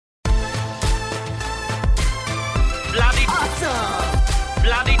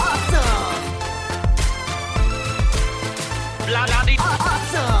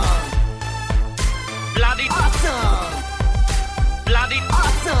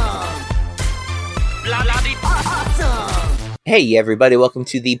Hey everybody, welcome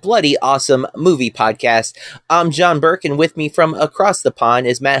to the Bloody Awesome Movie Podcast. I'm John Burke, and with me from across the pond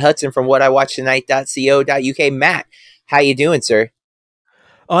is Matt Hudson from whatIwatchtonight.co.uk. Matt, how you doing, sir?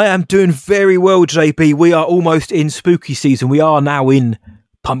 I am doing very well, JP. We are almost in spooky season. We are now in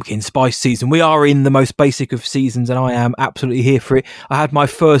pumpkin spice season. We are in the most basic of seasons, and I am absolutely here for it. I had my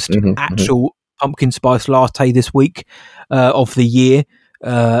first actual pumpkin spice latte this week of the year,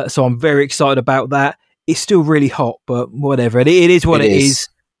 so I'm very excited about that. It's still really hot, but whatever. It is what it is.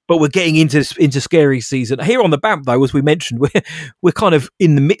 But we're getting into scary season. Here on the BAMP, though, as we mentioned, we're kind of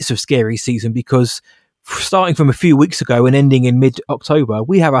in the midst of scary season because starting from a few weeks ago and ending in mid-October,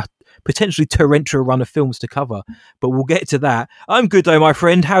 we have a potentially torrential run of films to cover. But we'll get to that. I'm good, though, my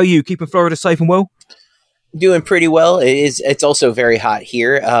friend. How are you? Keeping Florida safe and well? Doing pretty well. It's also very hot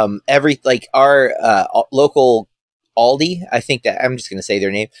here. Our local Aldi, I think that I'm just going to say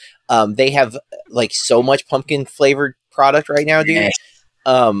their name. They have like so much pumpkin flavored product right now, dude.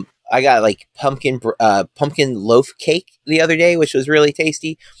 I got like pumpkin loaf cake the other day, which was really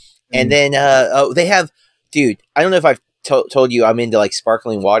tasty. And then they have, dude, I don't know if I've told you I'm into like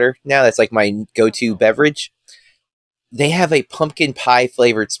sparkling water now. That's like my go-to beverage. They have a pumpkin pie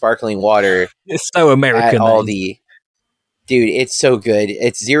flavored sparkling water. It's so American. At Aldi. Dude, it's so good.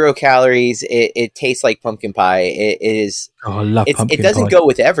 It's 0 calories. It tastes like pumpkin pie. It is. Oh, I love pumpkin pie. It doesn't go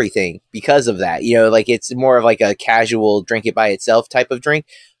with everything because of that. You know, like it's more of like a casual drink it by itself type of drink.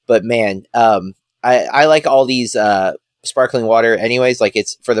 But man, I like all these sparkling water anyways. Like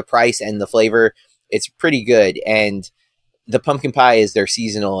it's for the price and the flavor. It's pretty good. And the pumpkin pie is their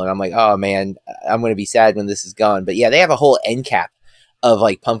seasonal. And I'm like, oh man, I'm going to be sad when this is gone. But yeah, they have a whole end cap of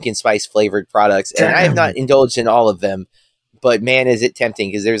like pumpkin spice flavored products. And I have not indulged in all of them. But man, is it tempting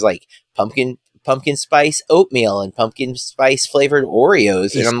because there's like pumpkin spice oatmeal and pumpkin spice flavored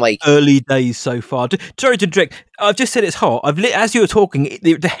Oreos, and I'm like, early days so far. Sorry to direct. I've just said it's hot. As you were talking,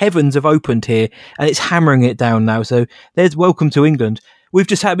 the heavens have opened here, and it's hammering it down now. So there's welcome to England. We've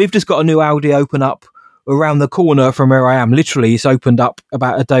just got a new Aldi open up around the corner from where I am. Literally, it's opened up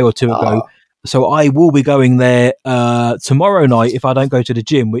about a day or two ago. So I will be going there tomorrow night if I don't go to the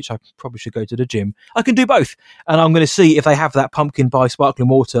gym, which I probably should go to the gym. I can do both. And I'm going to see if they have that pumpkin pie sparkling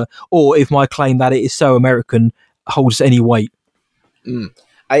water or if my claim that it is so American holds any weight.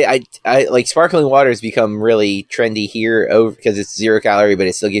 I like sparkling water has become really trendy here because it's 0 calorie, but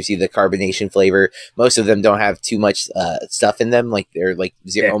it still gives you the carbonation flavor. Most of them don't have too much stuff in them. Like they're like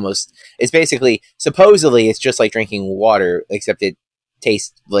zero, almost. It's basically, supposedly it's just like drinking water, except it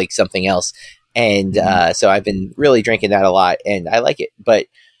tastes like something else. And so I've been really drinking that a lot, and I like it. But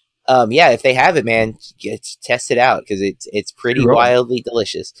yeah, if they have it, man, test it out because it's pretty wildly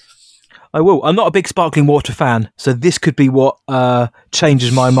delicious. I will. I'm not a big sparkling water fan, so this could be what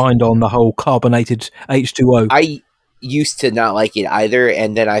changes my mind on the whole carbonated H2O. I used to not like it either,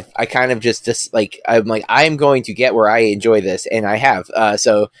 and then I kind of just I'm like, I'm going to get where I enjoy this, and I have.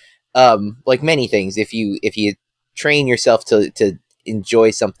 So like many things, if you train yourself to enjoy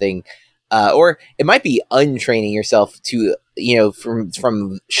something, or it might be untraining yourself to, you know,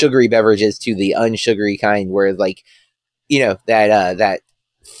 from sugary beverages to the unsugary kind, where like, you know, that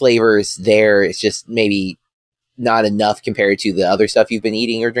flavor is there. It's just maybe not enough compared to the other stuff you've been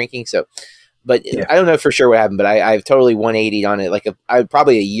eating or drinking. So, but I don't know for sure what happened, but I've totally 180'd on it. Like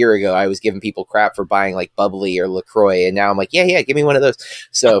probably a year ago, I was giving people crap for buying like bubbly or LaCroix, and now I'm like, yeah, give me one of those.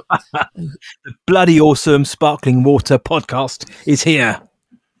 So the Bloody Awesome Sparkling Water podcast is here.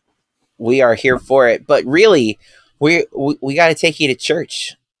 We are here for it, but really, we got to take you to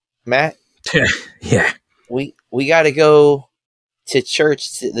church, Matt. Yeah, we got to go to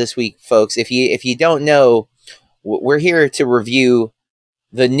church this week, folks. If you don't know, we're here to review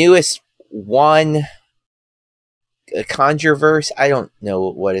the newest one, Conjureverse. I don't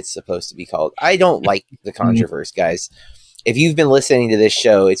know what it's supposed to be called. I don't like the Conjureverse, guys. If you've been listening to this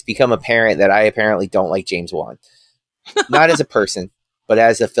show, it's become apparent that I apparently don't like James Wan, not as a person, but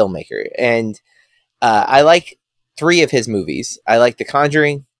as a filmmaker. And I like 3 of his movies. I like The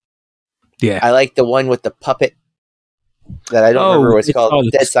Conjuring. Yeah. I like the one with the puppet that I don't remember what it's called.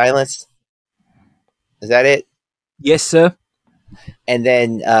 Silence. Dead Silence. Is that it? Yes, sir. And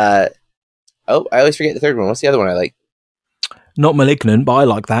then, I always forget the third one. What's the other one I like? Not Malignant, but I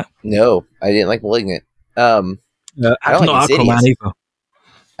like that. No, I didn't like Malignant. I don't like Aquaman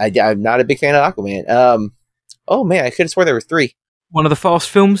either. I'm not a big fan of Aquaman. Oh man, I could have swore there were 3. One of the Fast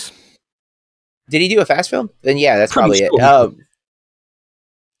films. Did he do a Fast film? Then yeah, that's probably it.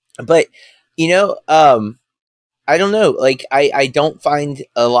 But you know, I don't know. Like I don't find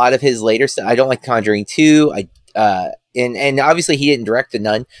a lot of his later stuff. I don't like Conjuring 2. and obviously he didn't direct The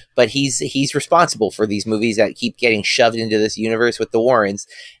Nun, but he's responsible for these movies that keep getting shoved into this universe with the Warrens,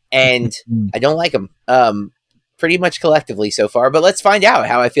 and I don't like them. Pretty much collectively so far, but let's find out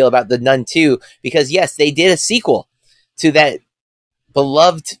how I feel about The Nun 2, because yes, they did a sequel to that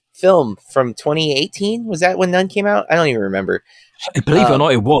beloved film from 2018. Was that when Nun came out? I don't even remember. Believe it or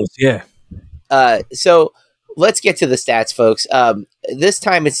not, it was, yeah. So let's get to the stats, folks. This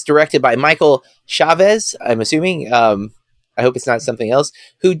time it's directed by Michael Chavez, I'm assuming. I hope it's not something else.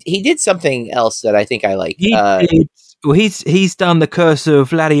 He did something else that I think I like. He's done The Curse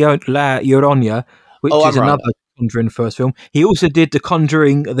of La Llorona, which is another Conjuring first film. He also did The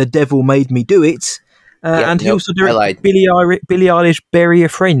Conjuring, The Devil Made Me Do It, he also directed Billie Eilish Bury Your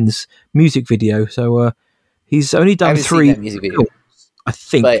Friends music video. So he's only done 3 music videos, I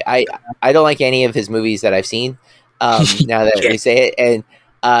think. But I don't like any of his movies that I've seen. Now that we say it, and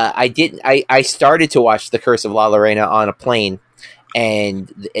I started to watch The Curse of La Llorona on a plane,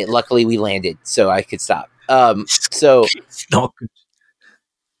 and luckily we landed, so I could stop. So it's not good.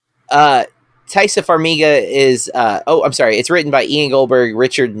 Taissa Farmiga is I'm sorry, it's written by Ian Goldberg,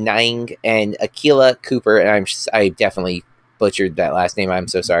 Richard Nang, and Akilah Cooper, and I definitely butchered that last name. I'm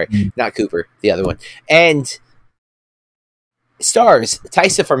so sorry. Not Cooper, the other one. And stars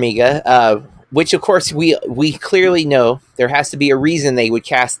Taissa Farmiga, which of course we clearly know there has to be a reason they would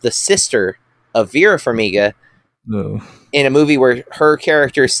cast the sister of Vera Farmiga in a movie where her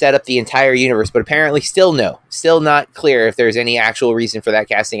character set up the entire universe, but apparently still not clear if there's any actual reason for that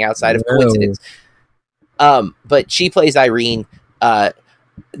casting outside of coincidence. But she plays Irene, not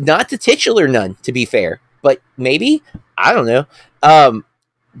the titular nun, to be fair, but maybe, I don't know.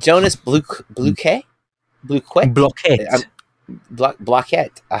 Jonas Bloquet.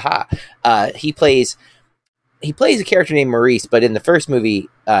 Aha. He plays a character named Maurice, but in the first movie,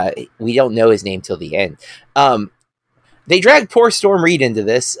 we don't know his name till the end. They dragged poor Storm Reed into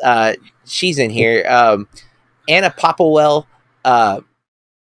this. She's in here. Anna Popplewell. That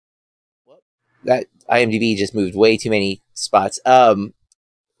IMDb just moved way too many spots. Well,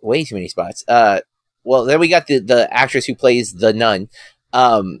 then we got the actress who plays the nun,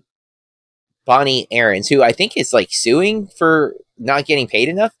 Bonnie Aarons, who I think is like suing for not getting paid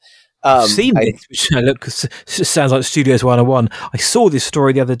enough. Seen it, which sounds like Studios 101. I saw this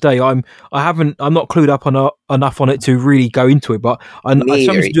story the other day. I'm not clued up enough on it to really go into it, but I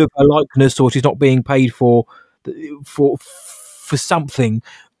something to do with her likeness, or she's not being paid for something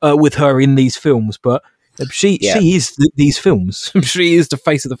with her in these films. But she is these films. She is the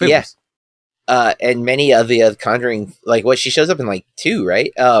face of the films. Yeah. And many of the Conjuring, like what she shows up in like 2,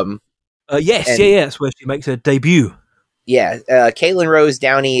 right? Yes, that's where she makes her debut. Yeah, Caitlin Rose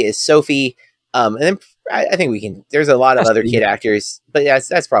Downey is Sophie, and then I think there's a lot of other kid actors, but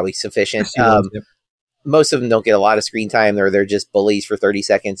that's probably sufficient. Most of them don't get a lot of screen time, or they're just bullies for 30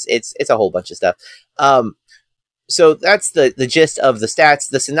 seconds. It's a whole bunch of stuff. So that's the gist of the stats.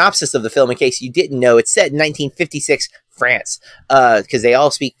 The synopsis of the film, in case you didn't know, it's set in 1956 France, because they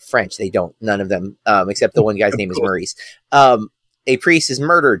all speak French. They don't, none of them, except the one guy's name is Maurice. A priest is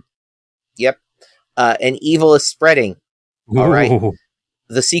murdered. Yep. And evil is spreading. All right.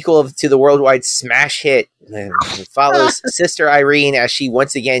 The sequel to the worldwide smash hit follows Sister Irene as she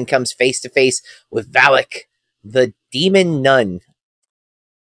once again comes face to face with Valak, the demon nun.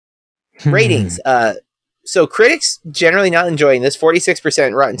 Ratings. So critics generally not enjoying this.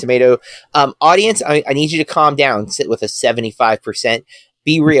 46% Rotten Tomato. Audience, I need you to calm down. Sit with a 75%.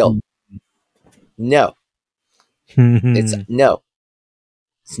 Be real. No. It's no.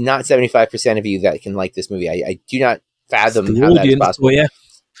 It's not 75% of you that can like this movie. I do not fathom how that's possible. Yeah.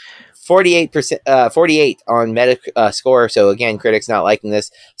 48 on Meta score. So again, critics not liking this.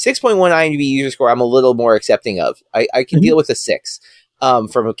 6.1 IMDb user score. I'm a little more accepting of. I can deal with a 6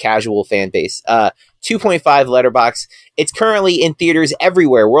 from a casual fan base. 2.5 Letterboxd. It's currently in theaters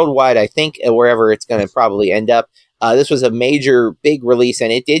everywhere worldwide, I think, wherever it's going to probably end up. This was a major, big release,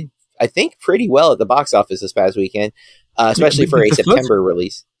 and it did, I think, pretty well at the box office this past weekend. Especially for a September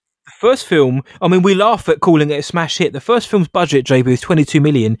release. The first film, I mean, we laugh at calling it a smash hit. The first film's budget, JB, was 22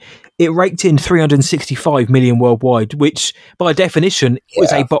 million. It raked in 365 million worldwide, which by definition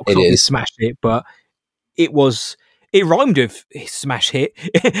was a box office smash hit, but it rhymed with smash hit,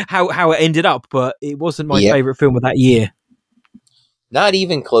 how it ended up, but it wasn't my favorite film of that year. Not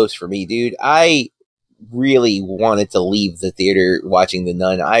even close for me, dude. I really wanted to leave the theater watching The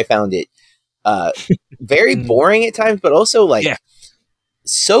Nun. I found it very boring at times, but also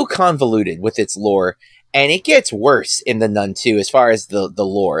so convoluted with its lore, and it gets worse in The Nun too, as far as the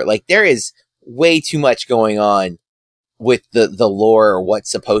lore. Like, there is way too much going on with the lore or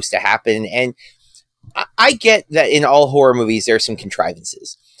what's supposed to happen, and I get that in all horror movies there's some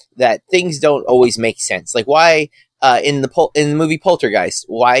contrivances, that things don't always make sense. Like why in the movie Poltergeist,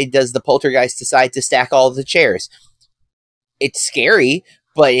 why does the poltergeist decide to stack all the chairs? It's scary,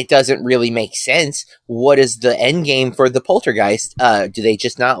 but it doesn't really make sense. What is the end game for the poltergeist? Do they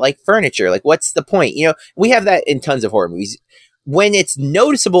just not like furniture? Like, what's the point? You know, we have that in tons of horror movies. When it's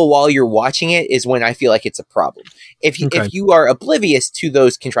noticeable while you're watching it is when I feel like it's a problem. If you are oblivious to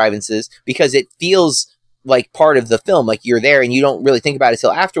those contrivances because it feels like part of the film, like you're there and you don't really think about it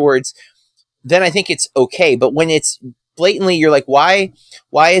till afterwards, then I think it's okay. But when it's blatantly, you're like, why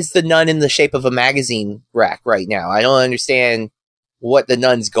is the nun in the shape of a magazine rack right now? I don't understand what the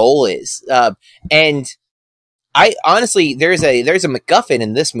nun's goal is. And I honestly, there's a MacGuffin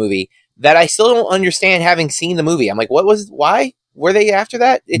in this movie that I still don't understand, having seen the movie. I'm like, why were they after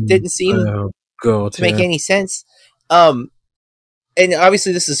that? It didn't seem to make any sense. And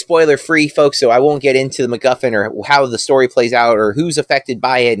obviously this is spoiler free, folks, so I won't get into the MacGuffin or how the story plays out or who's affected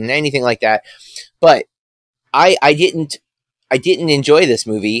by it and anything like that. But I didn't enjoy this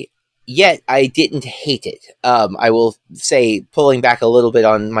movie, yet I didn't hate it. I will say, pulling back a little bit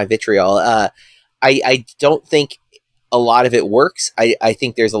on my vitriol, I don't think a lot of it works. I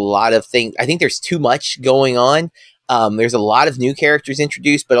think there's a lot of things. I think there's too much going on. There's a lot of new characters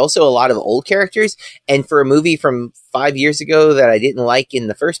introduced, but also a lot of old characters. And for a movie from 5 years ago that I didn't like in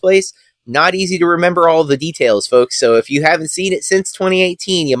the first place, not easy to remember all the details, folks. So if you haven't seen it since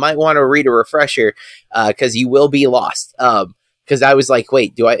 2018, you might want to read a refresher, because you will be lost. Because I was like,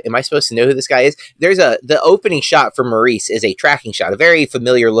 wait, am I supposed to know who this guy is? The opening shot for Maurice is a tracking shot, a very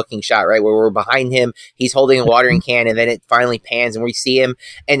familiar looking shot, right? Where we're behind him, he's holding a watering can, and then it finally pans and we see him.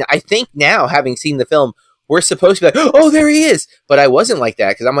 And I think now, having seen the film, we're supposed to be like, oh, there he is. But I wasn't like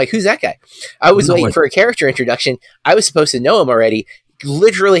that, because I'm like, who's that guy? I was waiting for a character introduction. I was supposed to know him already.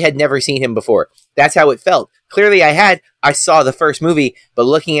 Literally had never seen him before. That's how it felt. Clearly I saw the first movie, but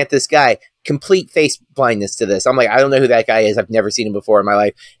looking at this guy, complete face blindness to this. I'm like, I don't know who that guy is. I've never seen him before in my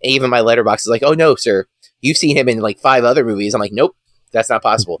life. And even my letterbox is like, oh no, sir, you've seen him in like 5 other movies. I'm like, nope, that's not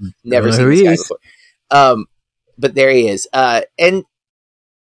possible. Never seen this guy before. But there he is. And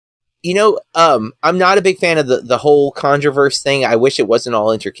you know, I'm not a big fan of the whole Conjureverse thing. I wish it wasn't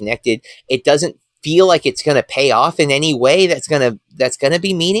all interconnected. It doesn't feel like it's going to pay off in any way that's going to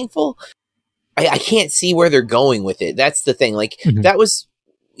be meaningful. I can't see where they're going with it. That's the thing. Like, that was,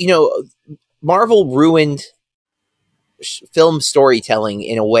 you know, Marvel ruined film storytelling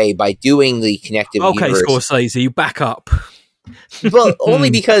in a way by doing the connective universe. Okay, Scorsese, you back up. Well,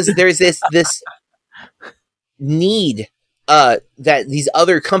 only because there's this need that these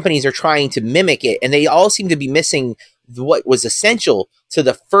other companies are trying to mimic it, and they all seem to be missing what was essential to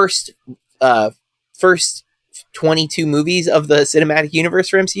the first 22 movies of the cinematic universe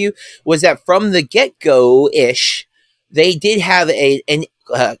for MCU, was that from the get-go-ish, they did have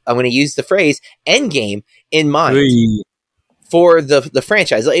I'm going to use the phrase endgame in mind for the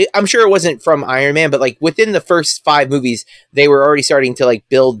franchise. Like, I'm sure it wasn't from Iron Man, but like within the first 5 movies, they were already starting to like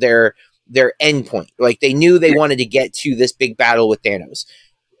build their end point. Like, they knew they wanted to get to this big battle with Thanos,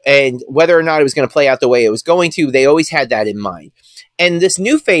 and whether or not it was going to play out the way it was going to, they always had that in mind. And this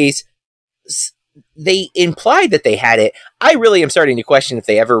new phase, they implied that they had it. I really am starting to question if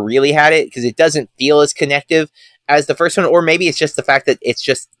they ever really had it, because it doesn't feel as connective as the first one, or maybe it's just the fact that it's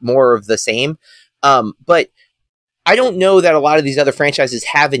just more of the same. But I don't know that a lot of these other franchises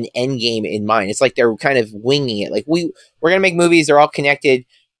have an end game in mind. It's like they're kind of winging it. Like, we're going to make movies, they're all connected,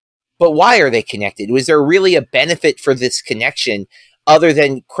 but why are they connected? Was there really a benefit for this connection other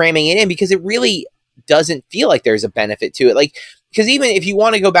than cramming it in? Because it really doesn't feel like there's a benefit to it. Like, because even if you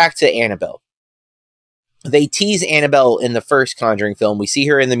want to go back to Annabelle, they tease Annabelle in the first Conjuring film. We see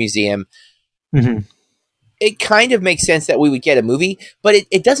her in the museum. Mm-hmm. It kind of makes sense that we would get a movie, but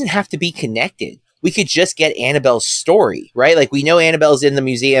it doesn't have to be connected. We could just get Annabelle's story, right? Like, we know Annabelle's in the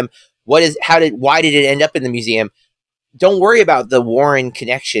museum. Why did it end up in the museum? Don't worry about the Warren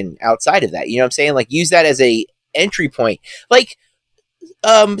connection outside of that. You know what I'm saying? Like, use that as a entry point. Like,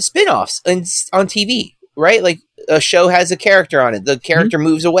 spin-offs on TV, right? Like, a show has a character on it. The character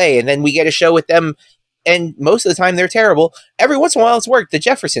moves away, and then we get a show with them, and most of the time they're terrible. Every once in a while it's worked. The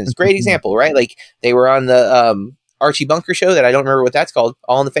Jeffersons, great example, right? Like, they were on the Archie Bunker show that I don't remember what that's called.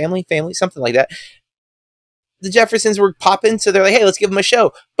 All in the Family, something like that. The Jeffersons were popping, so they're like, hey, let's give them a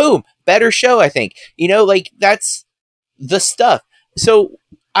show. Boom, better show, I think. You know, like, that's the stuff. So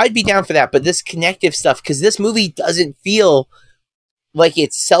I'd be down for that, but this connective stuff, because this movie doesn't feel like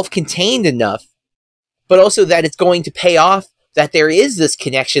it's self-contained enough, but also that it's going to pay off, that there is this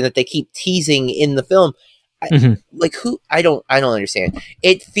connection that they keep teasing in the film. I don't understand.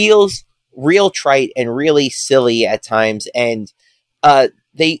 It feels real trite and really silly at times. And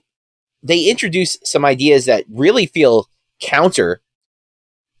they introduce some ideas that really feel counter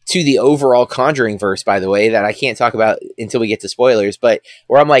to the overall Conjuring verse, by the way, that I can't talk about until we get to spoilers, but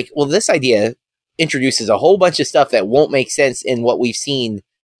where I'm like, well, this idea introduces a whole bunch of stuff that won't make sense in what we've seen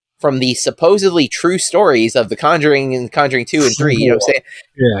from the supposedly true stories of the Conjuring and Conjuring 2 and 3, you know what I'm saying?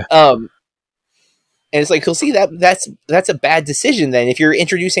 Yeah. And it's like, you'll see that's a bad decision then if you're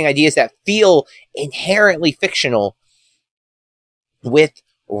introducing ideas that feel inherently fictional with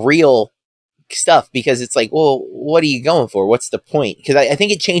real stuff, because it's like, well, what are you going for? What's the point? Because I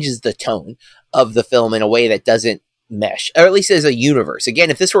think it changes the tone of the film in a way that doesn't mesh, or at least as a universe. Again,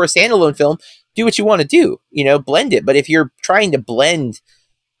 if this were a standalone film, do what you want to do, you know, blend it. But if you're trying to blend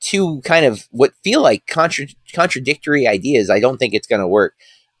two kind of what feel like contradictory ideas, I don't think it's going to work.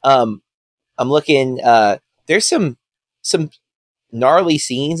 I'm looking, there's some gnarly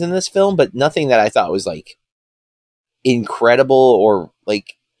scenes in this film, but nothing that I thought was like incredible or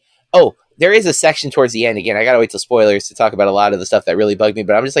like, oh, there is a section towards the end. Again, I gotta wait till spoilers to talk about a lot of the stuff that really bugged me,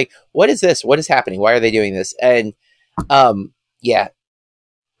 but I'm just like, what is this? What is happening? Why are they doing this? And yeah,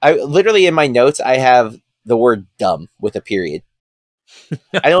 I literally in my notes I have the word dumb with a period.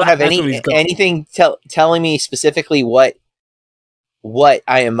 I don't have anything telling me specifically what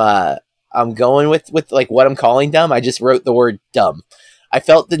I am I'm going with like what I'm calling dumb. I just wrote the word dumb. I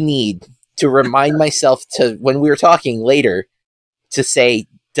felt the need to remind myself to, when we were talking later, to say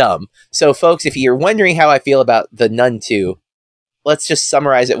dumb. So folks, if you're wondering how I feel about the Nun 2, let's just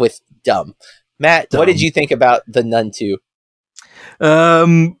summarize it with dumb. Matt, dumb. What did you think about the Nun 2?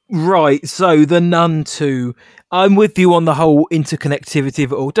 Right, so the Nun 2, I'm with you on the whole interconnectivity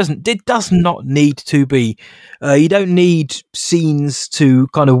of it all. It does not need to be. You don't need scenes to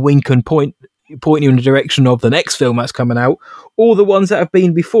kind of wink and point you in the direction of the next film that's coming out, or the ones that have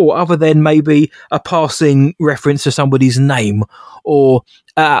been before, other than maybe a passing reference to somebody's name, or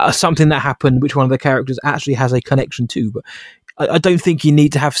something that happened which one of the characters actually has a connection to. But I don't think you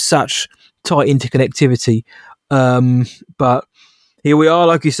need to have such tight interconnectivity. But here we are,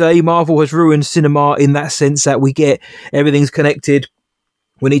 like you say, Marvel has ruined cinema in that sense that we get everything's connected.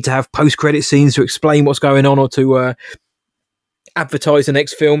 We need to have post-credit scenes to explain what's going on or to advertise the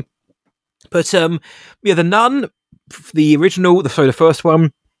next film. But yeah, the Nun, the original, the first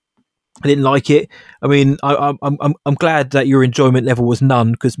one, I didn't like it. I mean, I'm glad that your enjoyment level was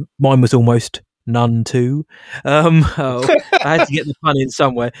none, because mine was almost Nun 2. I had to get the pun in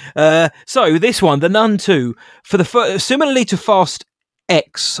somewhere. So this one, the Nun 2, for the similarly to Fast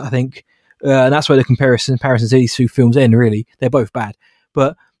X, I think, and that's where the comparisons of these two films end. Really, they're both bad.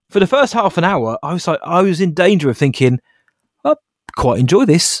 But for the first half an hour, I was in danger of thinking, I quite enjoy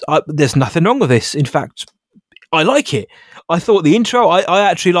this. There's nothing wrong with this. In fact, I like it. I thought the intro, I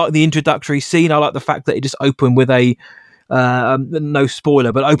actually like the introductory scene. I like the fact that it just opened with a no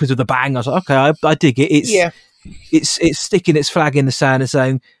spoiler, but it opens with a bang. I was like, okay, I dig it. It's sticking its flag in the sand and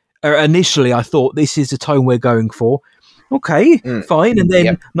saying, initially I thought this is the tone we're going for. Okay, fine. And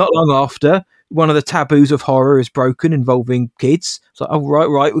then not long after, one of the taboos of horror is broken involving kids. So, oh,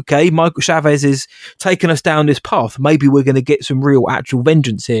 right, okay. Michael Chavez is taking us down this path. Maybe we're going to get some real actual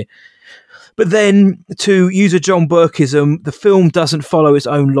vengeance here. But then, to use a John Burkeism, the film doesn't follow its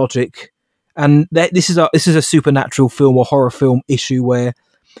own logic. And this is a supernatural film or horror film issue where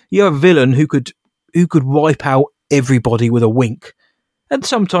you have a villain who could wipe out everybody with a wink. And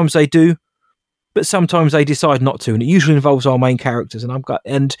sometimes they do, but sometimes they decide not to, and it usually involves our main characters.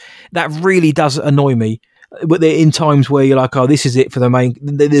 And that really does annoy me. But in times where you're like, oh, this is it for the main.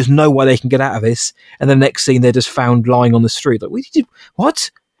 There's no way they can get out of this, and the next scene they're just found lying on the street. Like,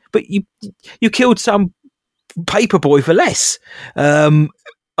 what? But you killed some paper boy for less. That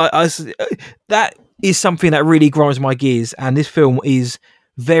is something that really grinds my gears, and this film is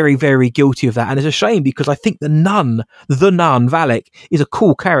very, very guilty of that. And it's a shame, because I think the nun, Valak, is a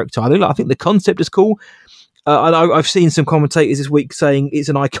cool character. I think the concept is cool. I've seen some commentators this week saying it's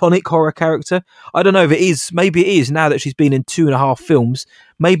an iconic horror character. I don't know if it is. Maybe it is, now that she's been in 2.5 films.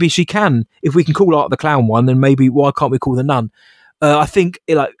 Maybe she can. If we can call Art the Clown one, then maybe why can't we call the nun? I think,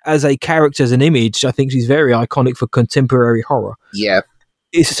 like, as a character, as an image, I think she's very iconic for contemporary horror. Yeah.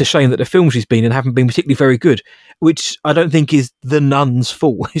 It's just a shame that the films she's been in haven't been particularly very good, which I don't think is the nun's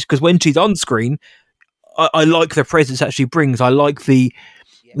fault. It's because when she's on screen, I like the presence that she brings. I like the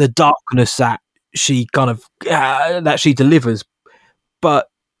darkness that she kind of that she delivers. But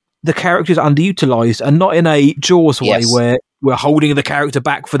the character is underutilized, and not in a Jaws way where we're holding the character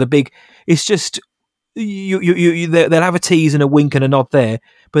back for the big. It's just they'll have a tease and a wink and a nod there,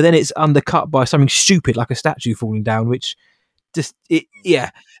 but then it's undercut by something stupid like a statue falling down, which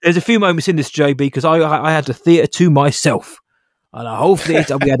Yeah. There's a few moments in this, JB, because I had the theatre to myself, and a whole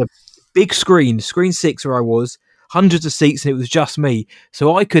theatre. We had a big screen 6 where I was, hundreds of seats, and it was just me.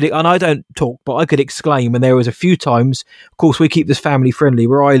 So I could, and I don't talk, but I could exclaim. And there was a few times, of course, we keep this family friendly,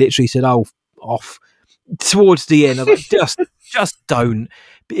 where I literally said, "Oh, off." Towards the end, I was like, just don't.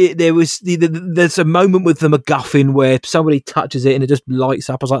 There's a moment with the MacGuffin where somebody touches it and it just lights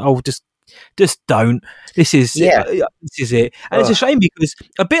up. I was like, oh, just don't. This is it. And it's a shame because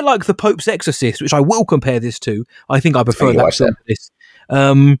a bit like The Pope's Exorcist, which I will compare this to. I think I prefer that film to this.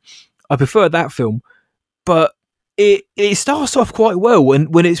 I prefer that film, but it starts off quite well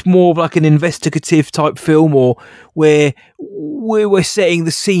when it's more of like an investigative type film, or where we're setting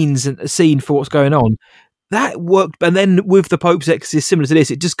the scene for what's going on. That worked, and then with The Pope's Exorcist, similar to this,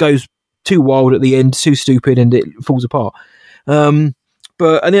 it just goes too wild at the end, too stupid, and it falls apart.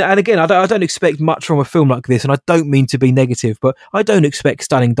 But again, I don't expect much from a film like this, and I don't mean to be negative, but I don't expect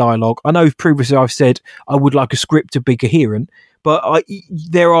stunning dialogue. I know previously I've said I would like a script to be coherent, but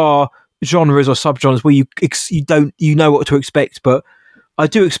there are genres or subgenres where you know what to expect, but I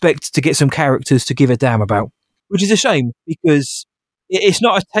do expect to get some characters to give a damn about, which is a shame because it's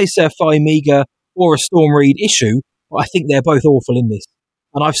not a Tayseer Farmiga or a Storm Reid issue, but I think they're both awful in this.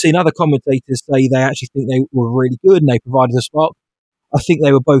 And I've seen other commentators say they actually think they were really good and they provided a spark. I think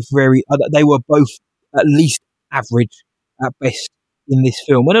they were both at least average at best in this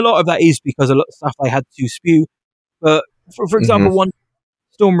film. And a lot of that is because a lot of stuff they had to spew. But for example, one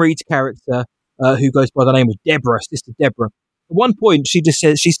Storm Reid's character, who goes by the name of Deborah, Sister Deborah, at one point she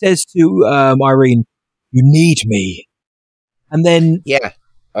says to Irene, "You need me." And then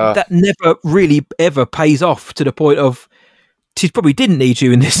that never really ever pays off to the point of she probably didn't need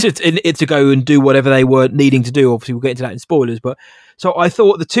you in this to go and do whatever they were needing to do. Obviously, we'll get into that in spoilers. But so I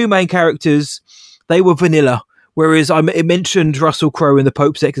thought the two main characters, they were vanilla. Whereas I mentioned Russell Crowe in The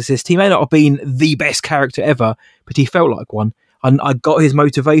Pope's Exorcist. He may not have been the best character ever, but he felt like one. And I got his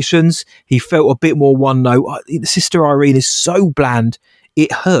motivations. He felt a bit more one note. Sister Irene is so bland,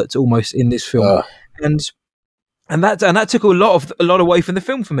 it hurts almost in this film. And that took a lot away from the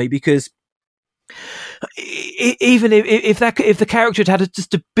film for me, because even if the character had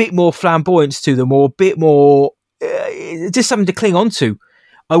just a bit more flamboyance to them, or a bit more just something to cling on to,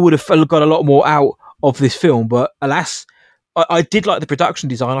 I would have got a lot more out of this film. But alas, I did like the production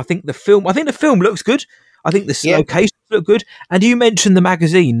design. I think the film looks good. I think the locations look good. And you mentioned the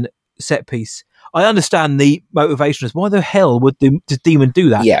magazine set piece. I understand the motivation is why the hell would the demon do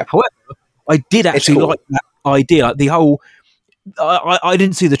that? Yeah. However, I did actually like that idea, like the whole. I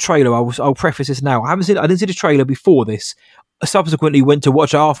didn't see the trailer. I'll preface this now. I didn't see the trailer before this. I subsequently went to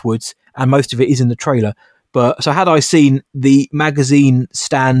watch it afterwards, and most of it is in the trailer. But so had I seen the magazine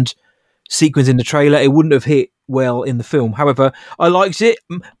stand sequence in the trailer, it wouldn't have hit well in the film. However, I liked it.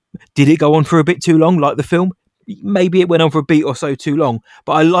 Did it go on for a bit too long, like the film? Maybe it went on for a beat or so too long.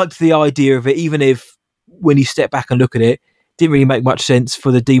 But I liked the idea of it, even if when you step back and look at it, didn't really make much sense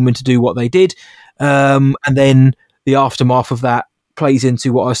for the demon to do what they did. And then the aftermath of that plays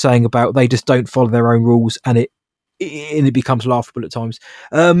into what I was saying about they just don't follow their own rules, and it becomes laughable at times.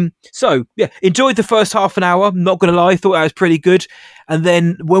 So yeah, enjoyed the first half an hour. I'm not going to lie, thought that was pretty good. And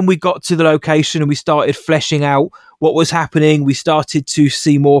then when we got to the location and we started fleshing out what was happening, we started to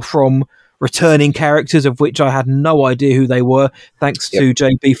see more from returning characters, of which I had no idea who they were. Thanks to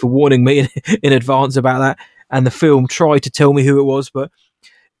JB for warning me in advance about that. And the film tried to tell me who it was, but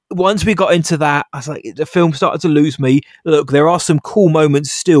once we got into that, I was like, the film started to lose me. Look, there are some cool moments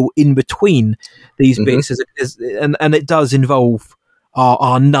still in between these bits, and it does involve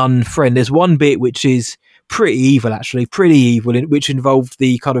our nun friend. There's one bit which is pretty evil, which involved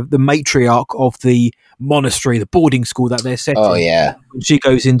the kind of the matriarch of the monastery, the boarding school that they're setting. Oh yeah, when she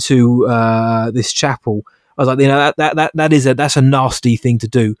goes into this chapel, I was like, that's a nasty thing to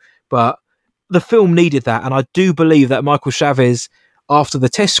do, but the film needed that, and I do believe that Michael Chavez, after the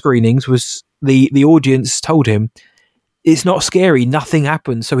test screenings, was the audience told him it's not scary, nothing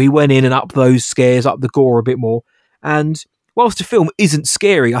happens. So he went in and upped those scares, up the gore a bit more. And whilst the film isn't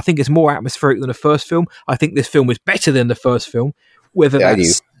scary, I think it's more atmospheric than the first film. I think this film was better than the first film. Whether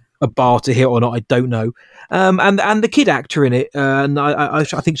that's a bar to hit or not, I don't know. And the kid actor in it, and I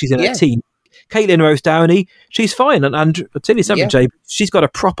think she's in her teen, Caitlin Rose Downey, she's fine. And I'll tell you something, Jay, she's got a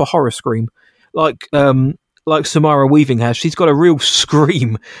proper horror scream. Like Samara Weaving has. She's got a real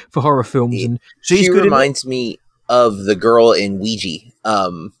scream for horror films, and she reminds me of the girl in Ouija,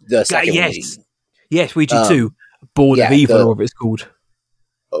 the second Ouija. Yes, Ouija 2, Born of Evil, or whatever it's called.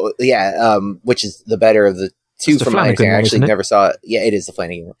 Oh, yeah, which is the better of the two from my understanding. I actually never saw it. Yeah, it is the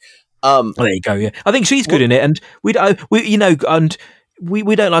Flanagan There you go. Yeah, I think she's good in it, and we don't want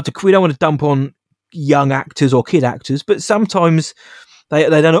to dump on young actors or kid actors, but sometimes they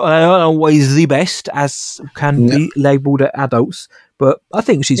don't always the best, as can be labelled at adults. But I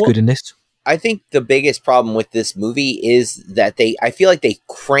think she's good in this. I think the biggest problem with this movie is that I feel like they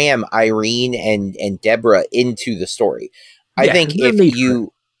cram Irene and Deborah into the story. I think if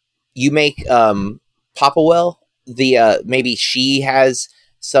you make Popplewell maybe she has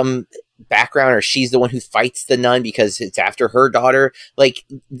some background, or she's the one who fights the nun because it's after her daughter. Like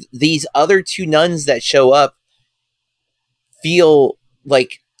these other two nuns that show up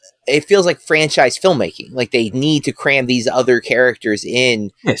it feels like franchise filmmaking. Like they need to cram these other characters in.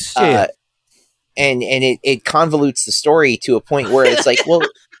 Yes, yeah. And it convolutes the story to a point where it's like, well,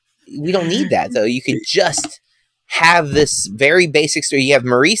 we don't need that though. You could just have this very basic story. You have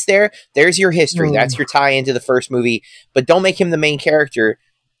Maurice there. There's your history. That's your tie into the first movie. But don't make him the main character.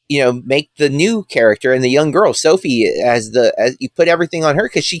 Make the new character and the young girl, Sophie, as you put everything on her,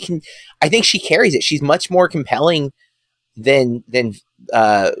 because I think she carries it. She's much more compelling than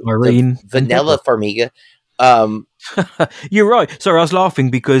Irene, Vanilla Farmiga. You're right. Sorry, I was laughing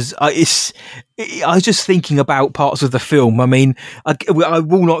because I was just thinking about parts of the film. I mean, I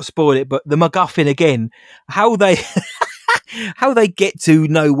will not spoil it, but the MacGuffin again, how they get to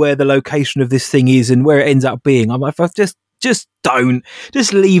know where the location of this thing is and where it ends up being. I'm like,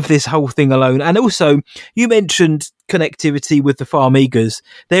 just leave this whole thing alone. And also, you mentioned connectivity with the Farmigas.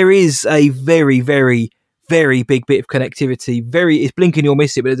 There is a very, very, very big bit of connectivity. It's blinking you'll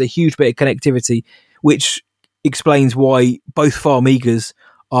miss it, but there's a huge bit of connectivity, which explains why both Farmigas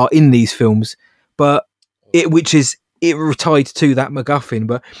are in these films. But it tied to that MacGuffin.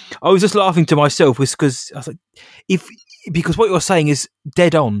 But I was just laughing to myself because I was like, because what you're saying is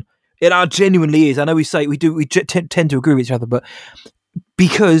dead on. It genuinely is. I know we tend to agree with each other, but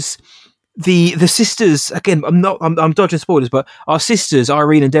because the sisters, again, I'm dodging spoilers, but our sisters,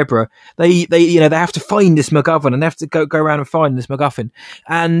 Irene and Deborah, they have to find this MacGuffin, and they have to go around and find this MacGuffin,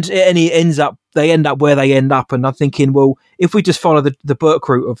 and they end up where they end up. And I'm thinking, well, if we just follow the Burke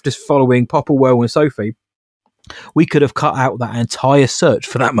route of just following Popplewell and Sophie, we could have cut out that entire search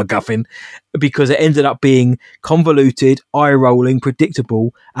for that MacGuffin, because it ended up being convoluted, eye-rolling,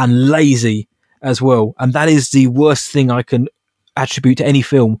 predictable, and lazy as well. And that is the worst thing I can attribute to any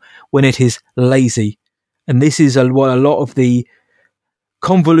film, when it is lazy. And this is what a lot of the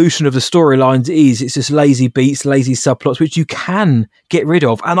convolution of the storylines is. It's just lazy beats, lazy subplots, which you can get rid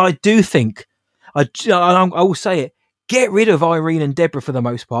of. And I do think, I will say it, get rid of Irene and Deborah for the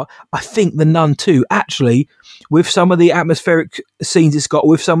most part. I think The Nun 2, actually, with some of the atmospheric scenes it's got,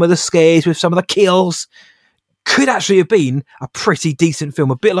 with some of the scares, with some of the kills, could actually have been a pretty decent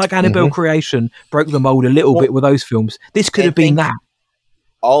film. A bit like Annabelle Creation broke the mold a little bit with those films. This could have been that.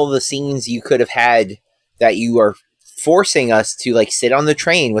 All the scenes you could have had that you are forcing us to sit on the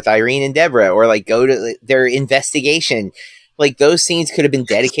train with Irene and Deborah, or go to their investigation. Those scenes could have been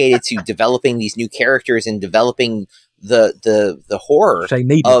dedicated to developing these new characters and developing the horror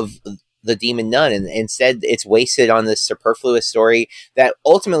of the demon nun, and instead it's wasted on this superfluous story that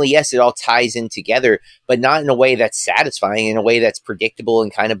ultimately, yes, it all ties in together, but not in a way that's satisfying, in a way that's predictable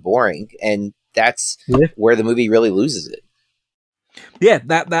and kind of boring. And that's where the movie really loses it. Yeah,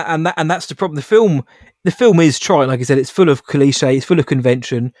 that's the problem. The film is trying, like I said, it's full of cliche, it's full of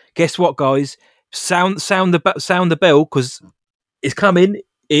convention. Guess what, guys? Sound the bell, because it's coming.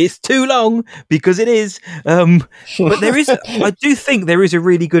 It's too long, because it is. But there is, I do think there is a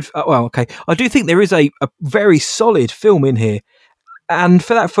really good. I do think there is a very solid film in here, and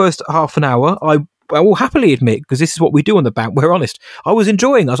for that first half an hour, I will happily admit, because this is what we do on the BAMP, we're honest, I was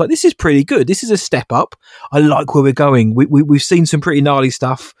enjoying. I was like, this is pretty good. This is a step up. I like where we're going. We've seen some pretty gnarly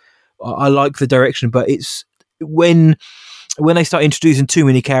stuff. I like the direction, but it's when they start introducing too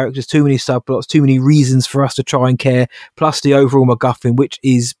many characters, too many subplots, too many reasons for us to try and care, plus the overall MacGuffin, which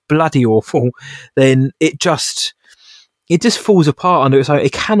is bloody awful, then it just falls apart under its own.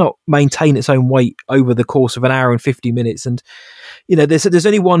 It cannot maintain its own weight over the course of an hour and 50 minutes. And, there's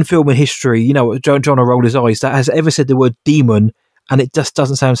only one film in history, John will roll his eyes, that has ever said the word demon, and it just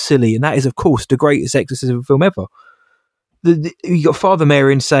doesn't sound silly. And that is, of course, the greatest exorcism film ever. You got Father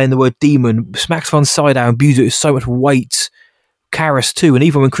Marion saying the word demon, smacks von Sydow and imbues it with so much weight. Karras too, and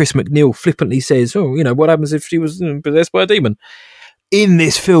even when Chris McNeil flippantly says, what happens if she was possessed by a demon? In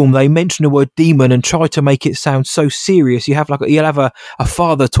this film, they mention the word demon and try to make it sound so serious. You'll have a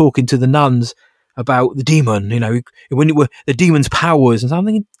father talking to the nuns about the demon, when the demon's powers, and I'm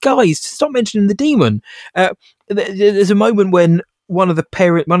thinking, guys, stop mentioning the demon. There's a moment when one of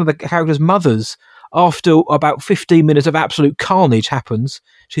the characters' mothers, after about 15 minutes of absolute carnage happens,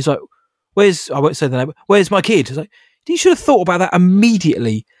 she's like, I won't say the name, where's my kid? It's like, you should have thought about that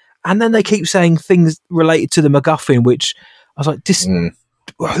immediately. And then they keep saying things related to the MacGuffin, which I was like,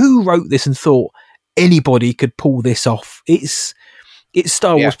 who wrote this and thought anybody could pull this off? It's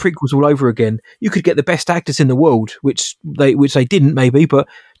Star Wars prequels all over again. You could get the best actors in the world, which they didn't maybe, but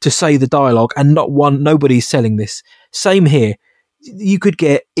to say the dialogue, and nobody's selling this. Same here. You could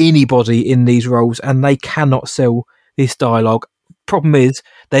get anybody in these roles and they cannot sell this dialogue. Problem is,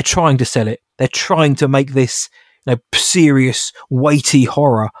 they're trying to sell it. They're trying to make this serious, weighty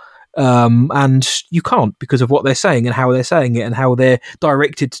horror. And you can't, because of what they're saying and how they're saying it and how they're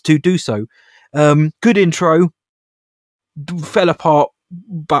directed to do so. Good intro. Fell apart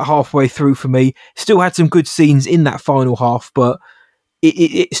about halfway through for me. Still had some good scenes in that final half, but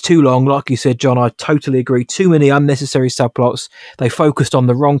it's too long. Like you said, John, I totally agree. Too many unnecessary subplots. They focused on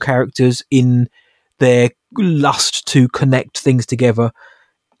the wrong characters in their lust to connect things together.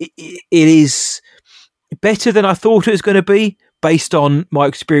 It is better than I thought it was going to be based on my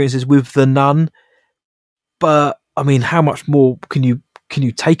experiences with The Nun. But I mean, how much more can you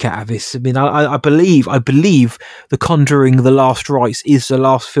take out of this? I mean, I believe The Conjuring: The Last Rites is the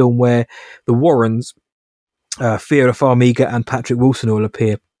last film where the Warrens, Fiona Farmiga and Patrick Wilson will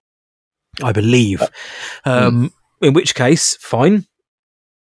appear, I believe. In which case, fine.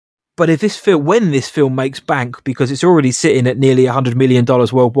 But when this film makes bank, because it's already sitting at nearly $100 million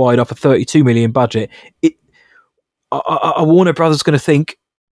worldwide off a $32 million budget, Warner Brothers going to think,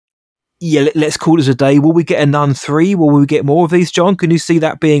 yeah, let's call it a day. Will we get a Nun 3? Will we get more of these, John? Can you see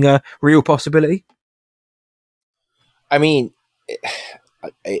that being a real possibility? I mean,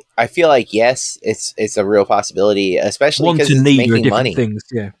 I feel like, yes, it's a real possibility, especially because it's making money. Things,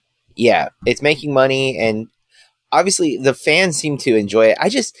 yeah, it's making money, and obviously the fans seem to enjoy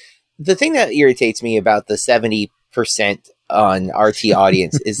it. The thing that irritates me about the 70% on RT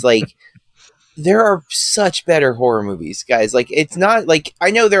audience is like, there are such better horror movies, guys. Like, it's not like, I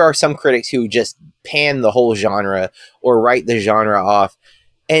know there are some critics who just pan the whole genre or write the genre off,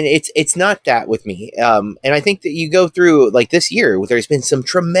 and it's not that with me. And I think that you go through, like, this year, there's been some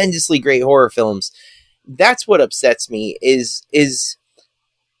tremendously great horror films. That's what upsets me is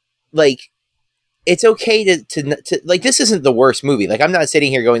like, it's okay to like, this isn't the worst movie. Like, I'm not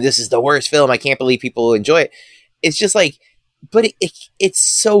sitting here going, this is the worst film, I can't believe people enjoy it. It's just like, but it's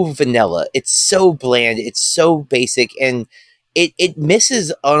so vanilla. It's so bland. It's so basic, and it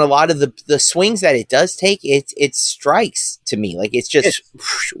misses on a lot of the swings that it does take. It strikes to me like it's just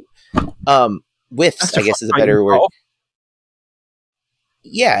whiffs. I guess is a better word.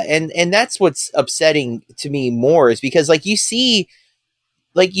 Yeah, and that's what's upsetting to me more, is because, like, you see,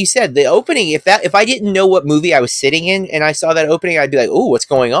 like you said, the opening. If I didn't know what movie I was sitting in and I saw that opening, I'd be like, "Oh, what's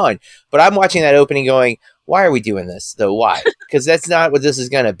going on?" But I'm watching that opening, going, why are we doing this though? Why? Because that's not what this is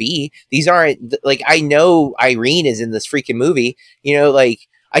going to be. These aren't, like, I know Irene is in this freaking movie, like,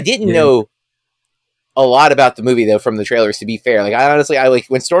 I didn't know a lot about the movie though from the trailers, to be fair. Like, I honestly, like,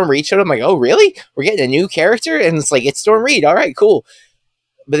 when Storm Reed showed up, I'm like, oh really? We're getting a new character? And it's like, it's Storm Reed. All right, cool.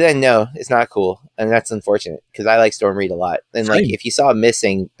 But then no, it's not cool. And that's unfortunate, because I like Storm Reed a lot. And like, if you saw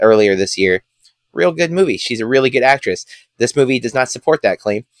Missing earlier this year, real good movie. She's a really good actress. This movie does not support that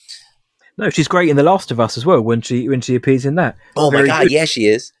claim. No, she's great in The Last of Us as well when she appears in that. Oh my god, yeah, she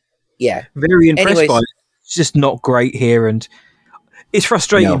is. Yeah, very impressed by it. It's just not great here, and it's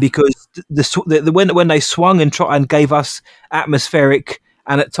frustrating because when they swung and gave us atmospheric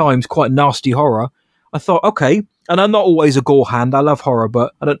and at times quite nasty horror, I thought, okay. And I'm not always a gore hand. I love horror,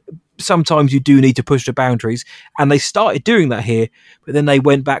 but sometimes you do need to push the boundaries. And they started doing that here, but then they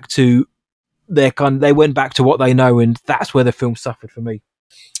went back to what they know, and that's where the film suffered for me.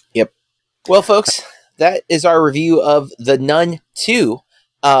 Yep. Well, folks, that is our review of The Nun 2.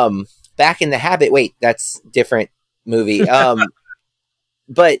 Back in the Habit. Wait, that's different movie.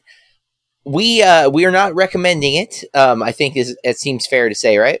 But we are not recommending it. I think it seems fair to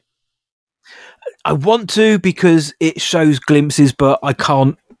say, right? I want to, because it shows glimpses, but I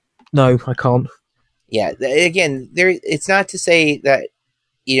can't. No, I can't. Yeah. Again, it's not to say that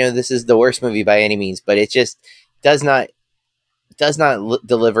this is the worst movie by any means, but it just does not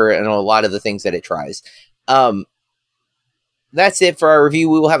deliver on a lot of the things that it tries. That's it for our review.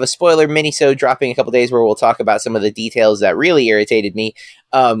 We will have a spoiler mini-sode dropping in a couple days where we'll talk about some of the details that really irritated me,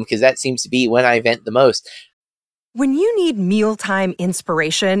 because that seems to be when I vent the most. When you need mealtime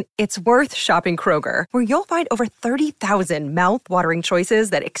inspiration, it's worth shopping Kroger, where you'll find over 30,000 mouth-watering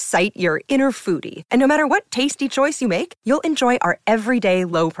choices that excite your inner foodie. And no matter what tasty choice you make, you'll enjoy our everyday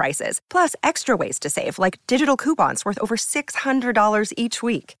low prices, plus extra ways to save, like digital coupons worth over $600 each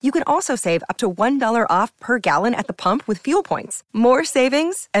week. You can also save up to $1 off per gallon at the pump with fuel points. More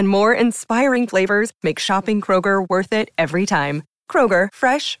savings and more inspiring flavors make shopping Kroger worth it every time. Kroger,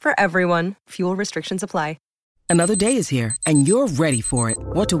 fresh for everyone. Fuel restrictions apply. Another day is here, and you're ready for it.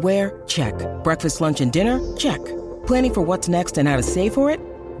 What to wear? Check. Breakfast, lunch, and dinner? Check. Planning for what's next and how to save for it?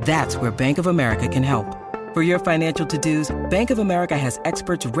 That's where Bank of America can help. For your financial to-dos, Bank of America has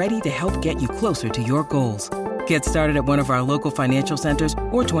experts ready to help get you closer to your goals. Get started at one of our local financial centers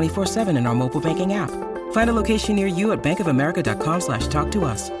or 24/7 in our mobile banking app. Find a location near you at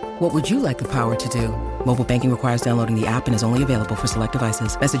bankofamerica.com/talktous. What would you like the power to do? Mobile banking requires downloading the app and is only available for select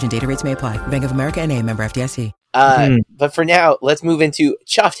devices. Message and data rates may apply. Bank of America N.A., member FDIC. But for now, let's move into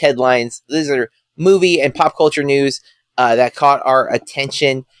chuffed headlines. These are movie and pop culture news that caught our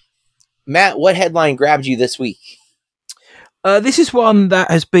attention. Matt, what headline grabbed you this week? This is one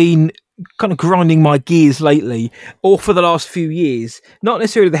that has been kind of grinding my gears lately, or for the last few years. Not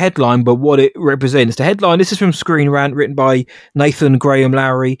necessarily the headline, but what it represents. The headline, this is from Screen Rant, written by Nathan Graham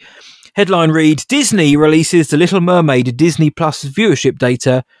Lowry. Headline reads, Disney releases The Little Mermaid Disney Plus viewership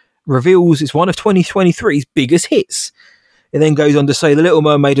data, reveals it's one of 2023's biggest hits. It then goes on to say The Little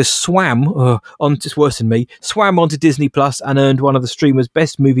Mermaid has swam onto Disney Plus and earned one of the streamer's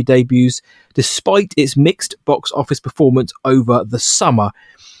best movie debuts, despite its mixed box office performance over the summer.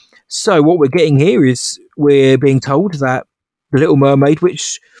 So what we're getting here is we're being told that The Little Mermaid,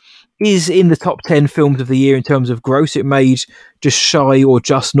 which is in the top 10 films of the year in terms of gross, it made just shy or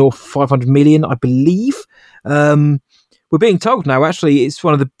just north of 500 million, I believe. We're being told now, actually, it's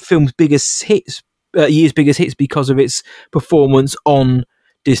one of the film's biggest hits, year's biggest hits, because of its performance on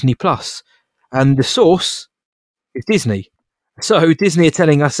Disney Plus. And the source is Disney. So Disney are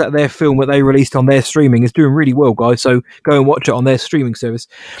telling us that their film that they released on their streaming is doing really well, guys. So go and watch it on their streaming service.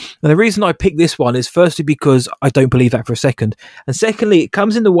 And the reason I picked this one is firstly because I don't believe that for a second, and secondly, it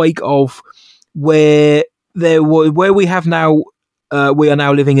comes in the wake of where we are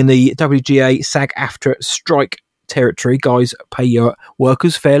now living in the WGA SAG-AFTRA strike territory. Guys, pay your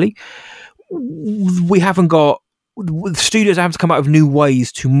workers fairly. The studios have to come out with new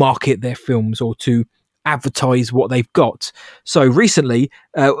ways to market their films or to advertise what they've got. So recently,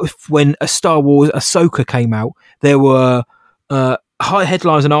 when a Star Wars Ahsoka came out, there were high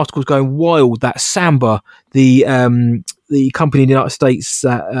headlines and articles going wild that Samba, the company in the United States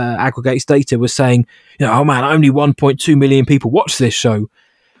that aggregates data, was saying, oh man, only 1.2 million people watch this show,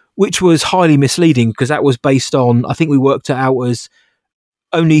 which was highly misleading because that was based on, I think we worked it out as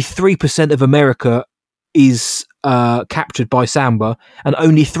only 3% of America is captured by Samba, and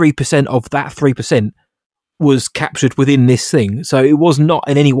only 3% of that 3% was captured within this thing. So it was not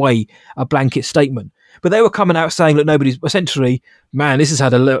in any way a blanket statement. But they were coming out saying that nobody's essentially, man, this has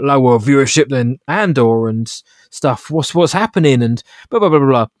had a lower viewership than Andor and stuff. What's happening? And blah, blah, blah, blah,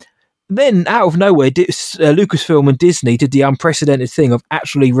 blah. Then out of nowhere, Lucasfilm and Disney did the unprecedented thing of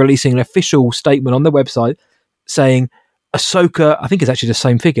actually releasing an official statement on their website saying Ahsoka, I think it's actually the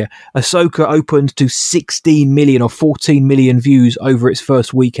same figure, Ahsoka opened to 16 million or 14 million views over its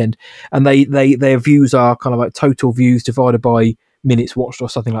first weekend. And their views are kind of like total views divided by minutes watched or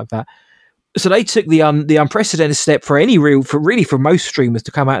something like that. So they took the unprecedented step for most streamers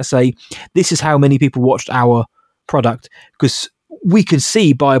to come out and say, this is how many people watched our product, because we can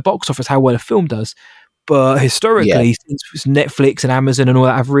see by a box office how well a film does. But historically, since Netflix and Amazon and all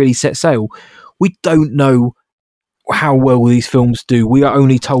that have really set sail, we don't know how well these films do. We are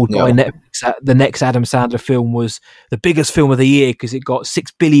only told by Netflix that the next Adam Sandler film was the biggest film of the year because it got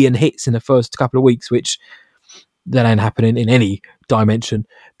 6 billion hits in the first couple of weeks, which that ain't happening in any dimension.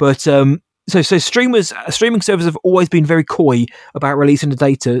 But so streaming services have always been very coy about releasing the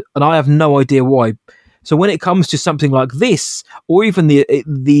data, and I have no idea why. So when it comes to something like this, or even the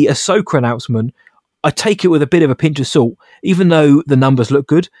Ahsoka announcement, I take it with a bit of a pinch of salt, even though the numbers look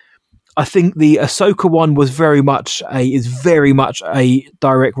good. I think the Ahsoka one is very much a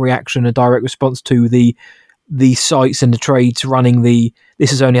direct reaction, a direct response to the sites and the trades running this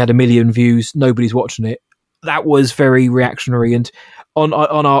has only had 1 million views, nobody's watching it. That was very reactionary. And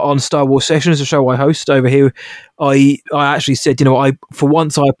on Star Wars Sessions, a show I host over here, I actually said, for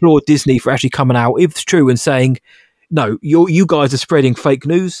once I applaud Disney for actually coming out, if it's true, and saying, no, you guys are spreading fake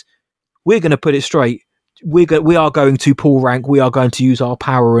news. We're going to put it straight. We are going to pull rank. We are going to use our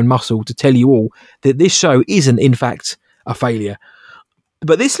power and muscle to tell you all that this show isn't, in fact, a failure.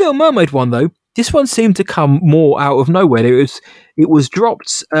 But this Little Mermaid one, though, This one seemed to come more out of nowhere. It was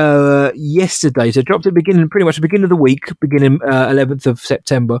dropped yesterday. So it dropped at pretty much the beginning of the week, beginning 11th of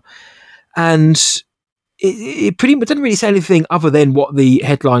September, and it pretty much doesn't really say anything other than what the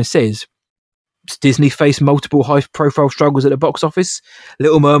headline says. Disney faced multiple high-profile struggles at the box office.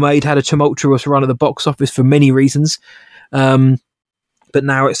 Little Mermaid had a tumultuous run at the box office for many reasons, but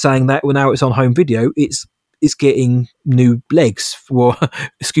now it's saying that now it's on home video, it's getting new legs. For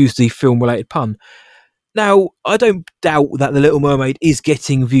excuse the film-related pun. Now, I don't doubt that The Little Mermaid is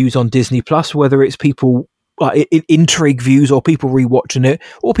getting views on Disney Plus, whether it's people intrigue views or people rewatching it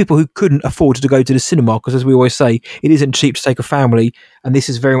or people who couldn't afford to go to the cinema, because as we always say, it isn't cheap to take a family, and this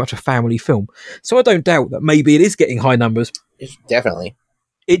is very much a family film. So I don't doubt that maybe it is getting high numbers. Definitely.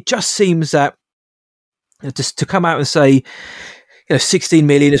 It just seems that just to come out and say 16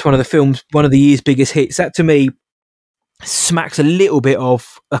 million is one of the year's biggest hits, that to me smacks a little bit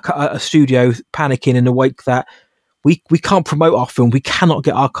of a studio panicking in the wake that we can't promote our film. We cannot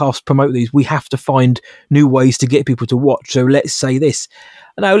get our cast to promote these. We have to find new ways to get people to watch. So let's say this.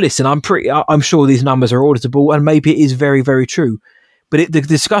 Now, listen, I'm sure these numbers are auditable, and maybe it is very, very true. But the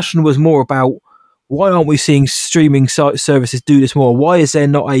discussion was more about, why aren't we seeing streaming services do this more? Why is there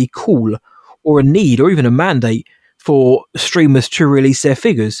not a call or a need or even a mandate for streamers to release their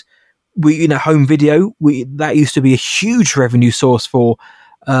figures? Home video, that used to be a huge revenue source for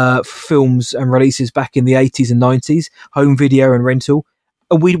films and releases back in the 80s and 90s, home video and rental,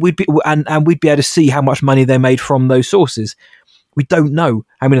 and we'd be able to see how much money they made from those sources. We don't know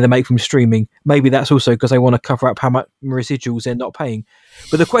how many they make from streaming. Maybe that's also because they want to cover up how much residuals they're not paying.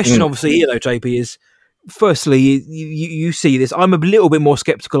 But the question, obviously, JP, is, firstly, you see this. I'm a little bit more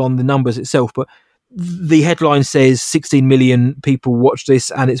skeptical on the numbers itself, but the headline says 16 million people watch this,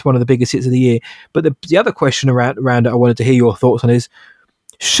 and it's one of the biggest hits of the year. But the other question around it I wanted to hear your thoughts on is,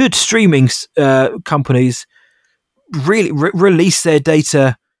 should streaming companies really release their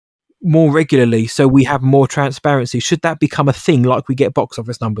data more regularly so we have more transparency? Should that become a thing like we get box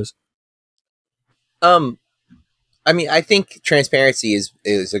office numbers? I think transparency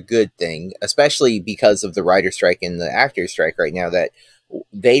is a good thing, especially because of the writer strike and the actor strike right now, that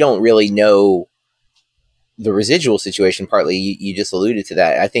they don't really know the residual situation. Partly, you just alluded to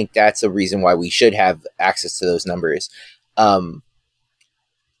that. I think that's a reason why we should have access to those numbers.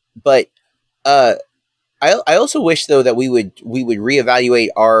 But I also wish, though, that we would reevaluate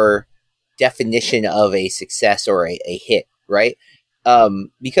our definition of a success or a hit, right?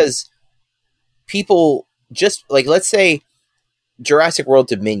 Because people just, like, let's say Jurassic World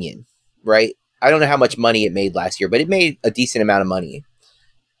Dominion, right? I don't know how much money it made last year, but it made a decent amount of money.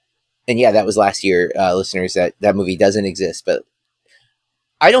 And yeah, that was last year, listeners. That movie doesn't exist, but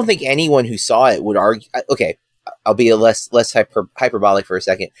I don't think anyone who saw it would argue. Okay, I'll be less hyperbolic for a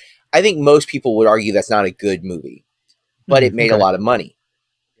second. I think most people would argue that's not a good movie, but it made a lot of money.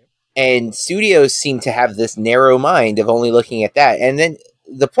 And studios seem to have this narrow mind of only looking at that. And then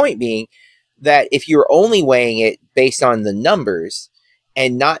the point being that if you're only weighing it based on the numbers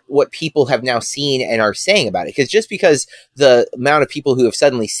and not what people have now seen and are saying about it, because just because the amount of people who have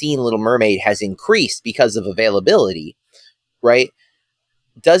suddenly seen Little Mermaid has increased because of availability, right,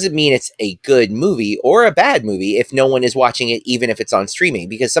 doesn't mean it's a good movie or a bad movie if no one is watching it, even if it's on streaming,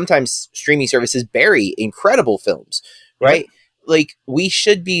 because sometimes streaming services bury incredible films, right? Yep. Like, we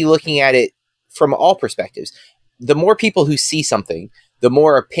should be looking at it from all perspectives. The more people who see something, the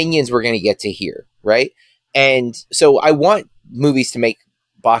more opinions we're going to get to hear, right? And so I want movies to make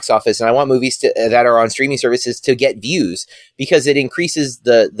box office, and I want movies that are on streaming services to get views, because it increases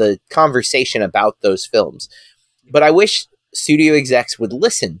the conversation about those films. But I wish studio execs would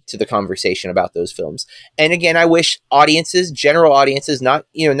listen to the conversation about those films. And again, I wish audiences, general audiences, not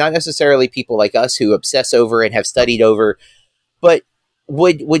necessarily people like us who obsess over and have studied over, but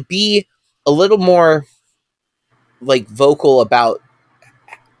would be a little more like vocal about,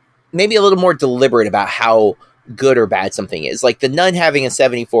 maybe a little more deliberate about how good or bad something is. Like The Nun having a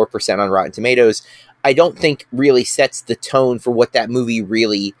 74% on Rotten Tomatoes, I don't think really sets the tone for what that movie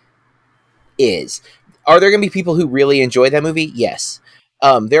really is. Are there going to be people who really enjoy that movie? Yes.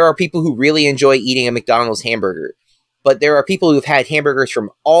 There are people who really enjoy eating a McDonald's hamburger, but there are people who've had hamburgers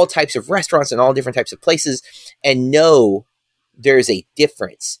from all types of restaurants and all different types of places and know there's a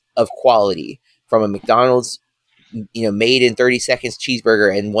difference of quality from a McDonald's, made in 30 seconds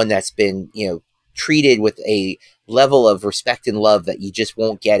cheeseburger and one that's been, treated with a level of respect and love that you just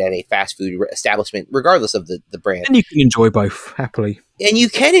won't get at a fast food establishment, regardless of the brand. And you can enjoy both happily. And you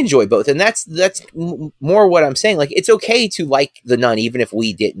can enjoy both. And that's more what I'm saying. Like, it's okay to like The Nun, even if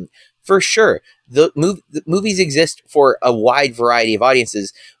we didn't. For sure. The movies exist for a wide variety of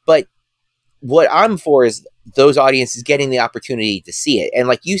audiences, but what I'm for is those audiences getting the opportunity to see it. And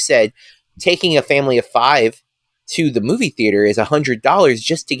like you said, taking a family of 5 to the movie theater is $100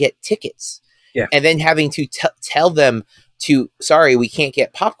 just to get tickets. Yeah. And then having to tell them sorry, we can't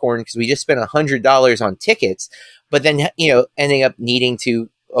get popcorn because we just spent $100 on tickets. But then, ending up needing to,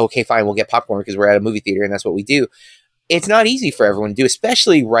 okay, fine, we'll get popcorn because we're at a movie theater and that's what we do. It's not easy for everyone to do,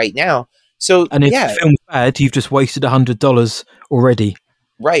 especially right now. So, and if the film's bad, you've just wasted $100 already.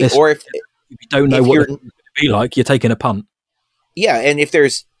 Right. Or if you don't know what it's going to be like, you're taking a punt. Yeah. And if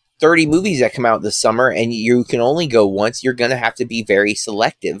there's 30 movies that come out this summer and you can only go once, you're going to have to be very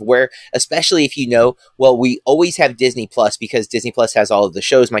selective, where especially if we always have Disney Plus because Disney Plus has all of the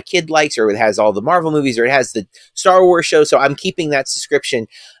shows my kid likes, or it has all the Marvel movies, or it has the Star Wars show. So I'm keeping that subscription.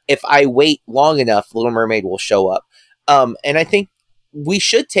 If I wait long enough, Little Mermaid will show up. And I think we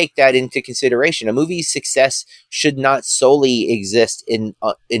should take that into consideration. A movie's success should not solely exist in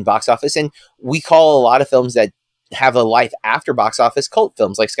box office. And we call a lot of films that have a life after box office cult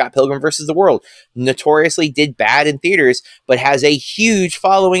films, like Scott Pilgrim versus the World. Notoriously did bad in theaters, but has a huge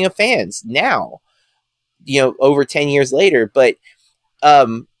following of fans now, over 10 years later. But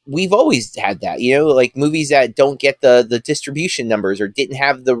we've always had that, like movies that don't get the distribution numbers or didn't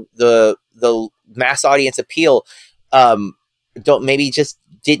have the mass audience appeal, just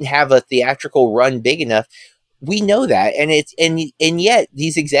didn't have a theatrical run big enough. We know that. And yet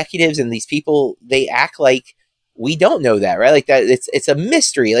these executives and these people, they act like we don't know that, right? Like that it's a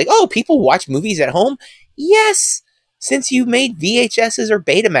mystery. Like, oh, people watch movies at home? Yes. Since you made VHSs or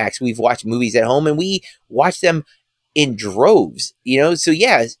Betamax, we've watched movies at home and we watch them in droves, So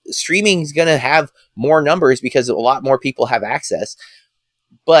yeah, streaming is going to have more numbers because a lot more people have access.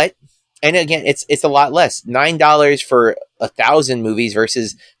 But, and again, it's a lot less. $9 for 1,000 movies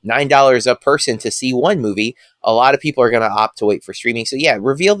versus $9 a person to see one movie. A lot of people are going to opt to wait for streaming. So yeah,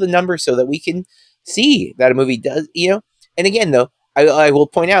 reveal the numbers so that we can see that a movie does, And again, though, I will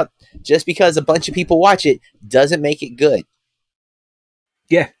point out, just because a bunch of people watch it doesn't make it good.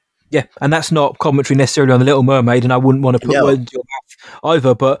 Yeah. Yeah, and that's not commentary necessarily on The Little Mermaid, and I wouldn't want to put words into your mouth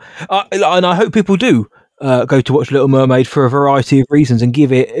either, but I hope people do go to watch Little Mermaid for a variety of reasons and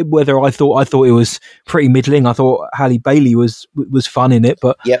give it, whether I thought it was pretty middling. I thought Halle Bailey was fun in it,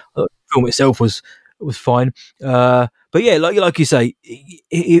 but the film itself was fine. But yeah, like you say,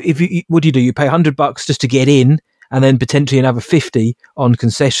 if you, what do? You pay $100 just to get in, and then potentially another 50 on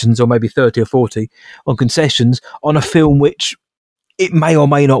concessions, or maybe 30 or 40 on concessions on a film which it may or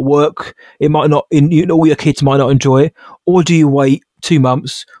may not work. It might not. All your kids might not enjoy it. Or do you wait 2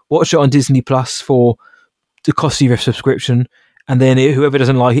 months, watch it on Disney Plus for the cost of your subscription, and then whoever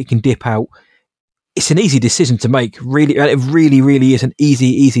doesn't like it can dip out? It's an easy decision to make. Really, it really is an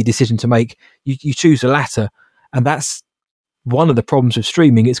easy decision to make. You choose the latter, and that's one of the problems with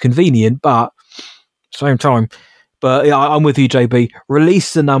streaming. It's convenient, but same time. But yeah, I'm with you, JB.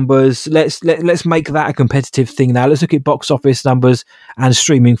 Release the numbers. Let's make that a competitive thing now. Let's look at box office numbers and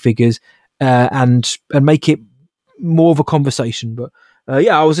streaming figures, and make it more of a conversation. But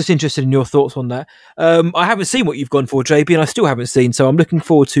yeah, I was just interested in your thoughts on that. I haven't seen what you've gone for, JB, and I still haven't seen. So I'm looking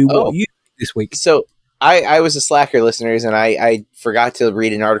forward to what you think this week. So I was a slacker, listeners, and I forgot to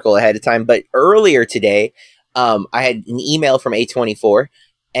read an article ahead of time. But earlier today, I had an email from A24,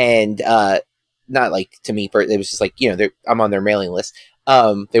 and not like to me, it was just like, I'm on their mailing list.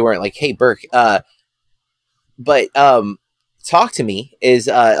 They weren't like, hey, Burke. But Talk to Me is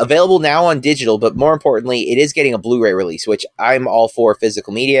available now on digital, but more importantly, it is getting a Blu-ray release, which I'm all for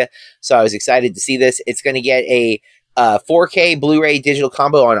physical media. So I was excited to see this. It's going to get a 4K Blu-ray digital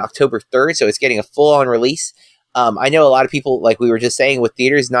combo on October 3rd. So it's getting a full-on release. I know a lot of people, like we were just saying with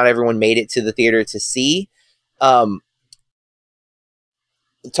theaters, not everyone made it to the theater to see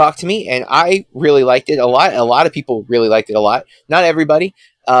Talk to Me, and I really liked it a lot. A lot of people really liked it a lot. Not everybody,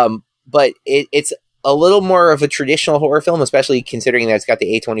 but it's a little more of a traditional horror film, especially considering that it's got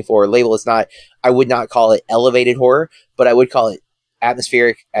the A24 label. I would not call it elevated horror, but I would call it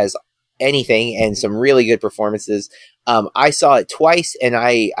atmospheric as anything, and some really good performances. I saw it twice, and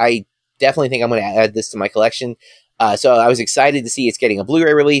I definitely think I'm going to add this to my collection. So I was excited to see it's getting a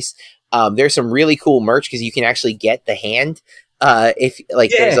Blu-ray release. There's some really cool merch because you can actually get the hand.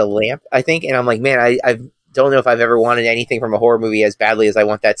 There's a lamp, I think, and I'm like, man, I don't know if I've ever wanted anything from a horror movie as badly as I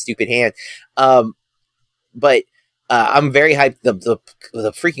want that stupid hand. But I'm very hyped.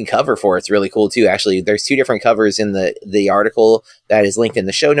 The freaking cover for it's really cool too. Actually, there's 2 different covers in the article that is linked in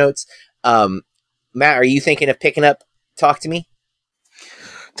the show notes. Matt, are you thinking of picking up Talk to Me?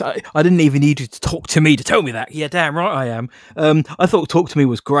 I didn't even need you to talk to me to tell me that. Yeah, damn right I am. I thought Talk to Me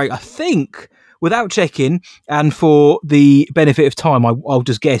was great. I think without checking, and for the benefit of time, I'll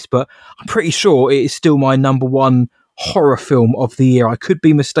just guess, but I'm pretty sure it is still my number one horror film of the year. I could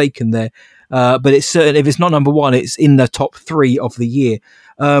be mistaken there, but it's certain. If it's not number one, it's in the top 3 of the year.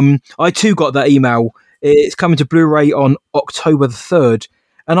 I too got that email. It's coming to Blu-ray on October the 3rd,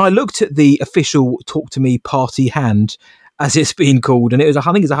 and I looked at the official Talk to Me party hand, as it's been called, and I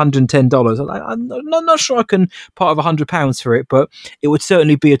think it's $110. I'm not sure I can part of £100 for it, but it would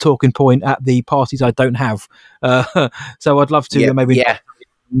certainly be a talking point at the parties I don't have. So I'd love to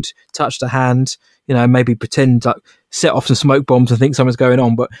touch the hand, maybe pretend like set off some smoke bombs and think something's going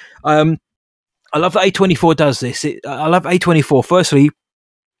on. But I love that A24 does this. I love A24. Firstly,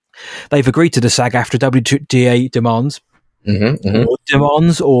 they've agreed to the SAG-AFTRA WGA demands, or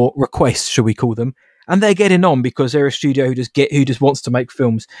demands or requests, should we call them? And they're getting on because they're a studio who just wants to make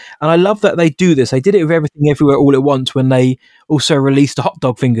films. And I love that they do this. They did it with Everything Everywhere All at Once when they also released the hot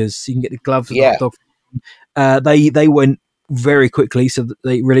dog fingers. So you can get the gloves with the hot dog. They went very quickly, so that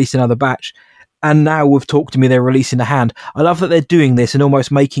they released another batch. And now with Talk to Me, they're releasing the hand. I love that they're doing this and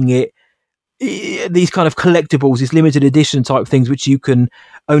almost making it these kind of collectibles, these limited edition type things, which you can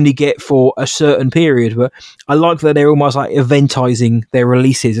only get for a certain period. But I like that they're almost like eventizing their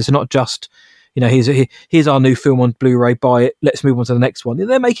releases. It's not just, here's our new film on Blu-ray, buy it, let's move on to the next one.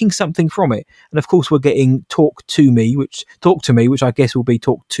 They're making something from it. And of course, we're getting Talk to Me, which I guess will be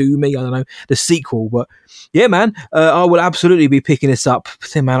Talk to Me, I don't know, the sequel. But yeah, man, I will absolutely be picking this up.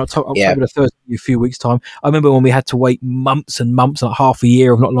 October the 3rd, in a few weeks' time. I remember when we had to wait months and months, like half a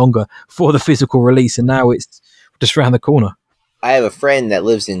year, if not longer, for the physical release, and now it's just around the corner. I have a friend that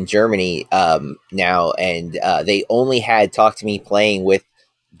lives in Germany now, and they only had Talk to Me playing with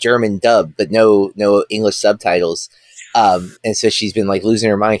German dub, but no English subtitles. And so she's been like losing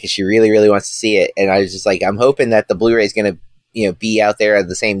her mind because she really, really wants to see it. And I was just like, I'm hoping that the Blu-ray is going to, be out there at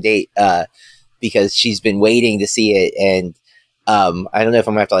the same date because she's been waiting to see it. And I don't know if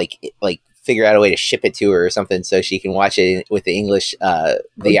I'm going to have to like figure out a way to ship it to her or something so she can watch it with the English,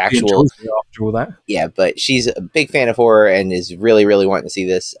 the actual. After all that. Yeah, but she's a big fan of horror and is really, really wanting to see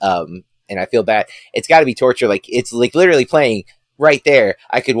this. And I feel bad. It's got to be torture. Like it's like literally playing right there.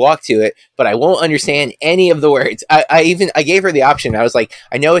 I could walk to it, but I won't understand any of the words. I gave her the option. I was like,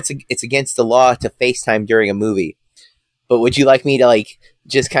 I know it's against the law to FaceTime during a movie, but would you like me to like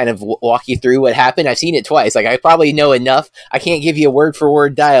just kind of walk you through what happened? I've seen it twice. Like I probably know enough. I can't give you a word for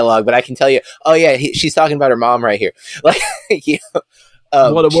word dialogue, but I can tell you, oh yeah, she's talking about her mom right here. Like,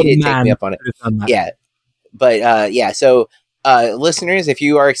 what she didn't take me up on it. Yeah. But so listeners, if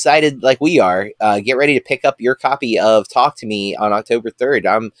you are excited like we are, get ready to pick up your copy of Talk to Me on October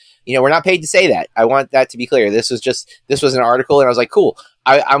 3rd. We're not paid to say that. I want that to be clear. This was an article, and I was like, cool.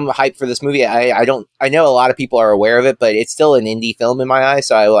 I'm hyped for this movie. I know a lot of people are aware of it, but it's still an indie film in my eyes.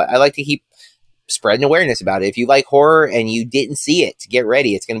 So I like to keep spreading awareness about it. If you like horror and you didn't see it, get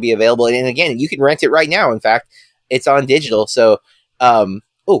ready. It's going to be available. And again, you can rent it right now. In fact, it's on digital. So,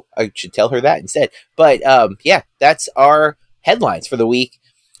 I should tell her that instead. But that's our headlines for the week.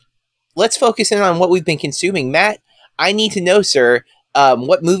 Let's focus in on what we've been consuming. Matt, I need to know, sir,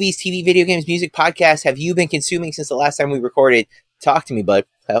 what movies, TV, video games, music, podcasts have you been consuming since the last time we recorded? Talk to me, bud.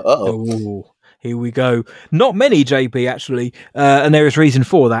 Oh, here we go. Not many, JB, actually, and there is reason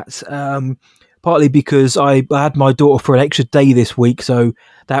for that. Partly because I had my daughter for an extra day this week, so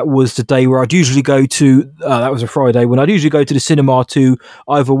that was the day where I'd usually go to, that was a Friday, when I'd usually go to the cinema to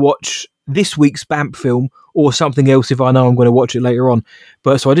either watch this week's BAMP film or something else if I know I'm going to watch it later on.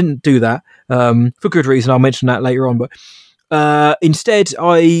 But so I didn't do that for good reason. I'll mention that later on. But instead,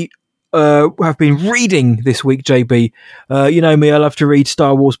 I have been reading this week, JB. You know me, I love to read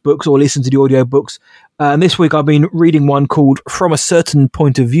Star Wars books or listen to the audio books. And this week I've been reading one called From a Certain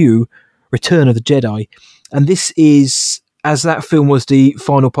Point of View, Return of the Jedi. And this is, as that film was the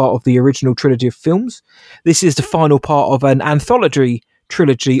final part of the original trilogy of films, this is the final part of an anthology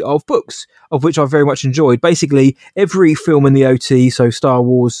trilogy of books, of which I very much enjoyed. Basically, every film in the OT, so Star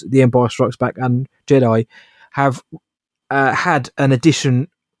Wars, The Empire Strikes Back, and Jedi, have had an edition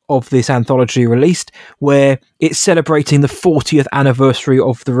of this anthology released, where it's celebrating the 40th anniversary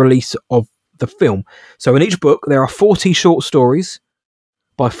of the release of the film. So in each book, there are 40 short stories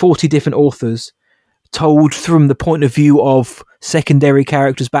by 40 different authors, told from the point of view of secondary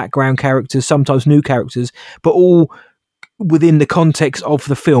characters, background characters, sometimes new characters, but all within the context of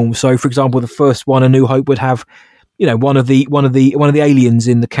the film. So, for example, the first one, A New Hope, would have, one of the aliens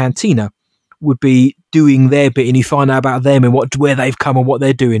in the cantina would be doing their bit, and you find out about them and where they've come and what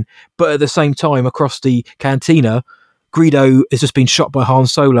they're doing. But at the same time, across the cantina, Greedo has just been shot by Han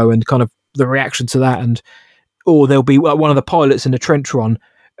Solo, and kind of the reaction to that, or there'll be one of the pilots in the trench run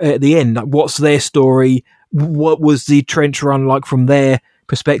at the end. Like, what's their story? What was the trench run like from their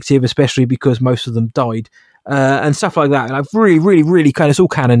perspective, especially because most of them died, and stuff like that. Like really, really, really kind of, it's all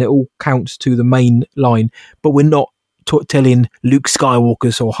canon. It all counts to the main line, but we're not telling Luke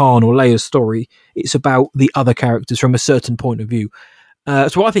Skywalker's or Han or Leia's story. It's about the other characters from a certain point of view.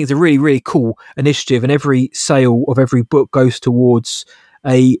 So I think it's a really, really cool initiative, and every sale of every book goes towards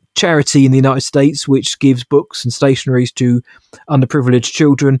a charity in the United States which gives books and stationeries to underprivileged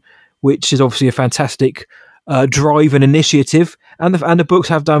children, which is obviously a fantastic drive and initiative, and the books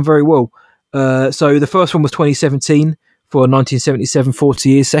have done very well. So the first one was 2017 for 1977, 40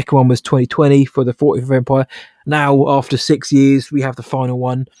 years. Second one was 2020 for the 40th Empire. Now, after 6 years, we have the final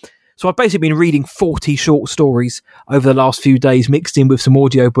one. So I've basically been reading 40 short stories over the last few days, mixed in with some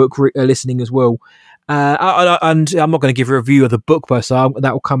audiobook listening as well. And I'm not going to give a review of the book per se.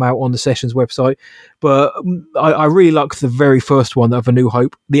 That will come out on the Sessions website. But I really liked the very first one, of A New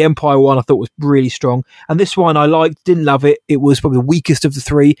Hope. The Empire one I thought was really strong. And this one I liked, didn't love it. It was probably the weakest of the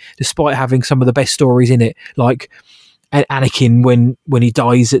three, despite having some of the best stories in it. Like Anakin, when he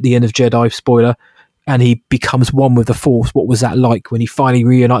dies at the end of Jedi, spoiler, and he becomes one with the Force. What was that like when he finally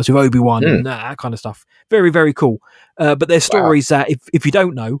reunites with Obi-Wan and that kind of stuff? Very, very cool. But there's stories that if you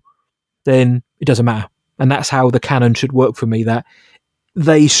don't know, then it doesn't matter. And that's how the canon should work for me, that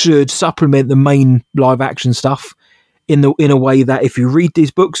they should supplement the main live action stuff in a way that if you read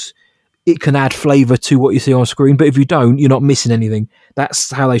these books, it can add flavour to what you see on screen. But if you don't, you're not missing anything.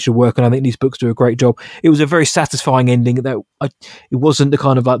 That's how they should work. And I think these books do a great job. It was a very satisfying ending. That it wasn't the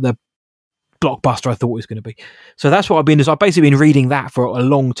kind of like the blockbuster I thought it was going to be. So that's what I've basically been reading that for a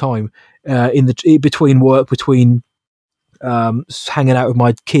long time, between work, between hanging out with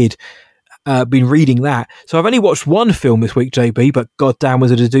my kid, been reading that. So I've only watched one film this week, JB, but goddamn was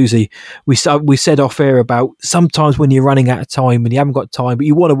it a doozy. We said off air about sometimes when you're running out of time and you haven't got time, but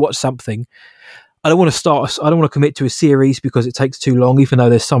you want to watch something. I don't want to commit to a series because it takes too long, even though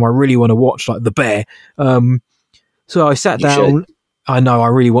there's some I really want to watch, like The Bear. So I sat down. I know, I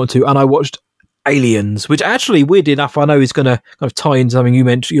really want to, and I watched Aliens, which actually, weird enough, I know is going to kind of tie in something you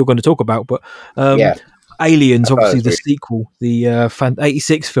mentioned you're going to talk about, but Aliens, obviously the sequel, the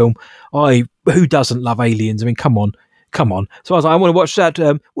 86 film. Who doesn't love Aliens? I mean, come on. So I was like, I want to watch that.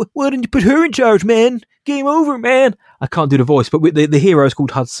 Why didn't you put her in charge, man? Game over, man. I can't do the voice, but the hero is called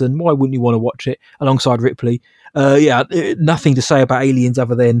Hudson. Why wouldn't you want to watch it alongside Ripley? Nothing to say about Aliens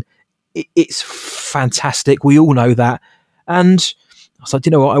other than it's fantastic. We all know that, and I was like,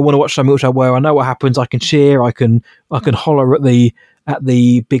 you know what? I want to watch something where I know what happens. I can cheer. I can holler at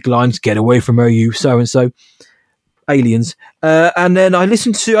the big lines. Get away from her, you so and so. Aliens. And then I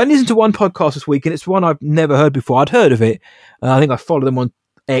listened to one podcast this week, and it's one I've never heard before. I'd heard of it. I think I follow them on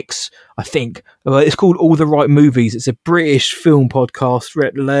X. I think it's called All the Right Movies. It's a British film podcast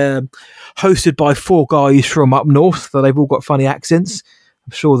hosted by four guys from up north. So they've all got funny accents.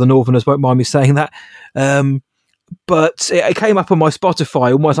 I'm sure the Northerners won't mind me saying that. But it came up on my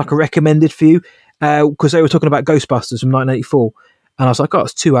Spotify almost like a recommended for you, because they were talking about Ghostbusters from 1984. And I was like,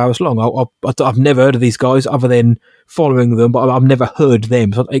 it's 2 hours long. I've never heard of these guys other than following them, but I've never heard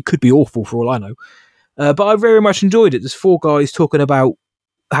them. So it could be awful for all I know. But I very much enjoyed it. There's four guys talking about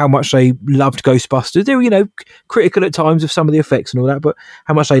how much they loved Ghostbusters. They were, critical at times of some of the effects and all that, but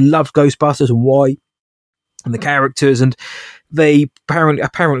how much they loved Ghostbusters and why, and the characters. And they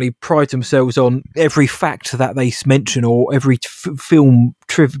apparently pride themselves on every fact that they mention, or every film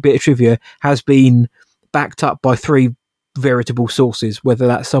bit of trivia has been backed up by three veritable sources, whether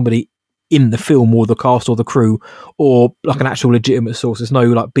that's somebody in the film or the cast or the crew, or like an actual legitimate source. There's no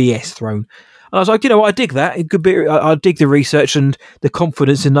like BS thrown. And I was like, I dig that. It could be. I dig the research and the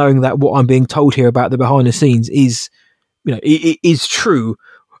confidence in knowing that what I'm being told here about the behind the scenes is, it is true.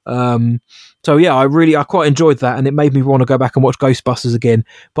 So yeah, I quite enjoyed that, and it made me want to go back and watch Ghostbusters again.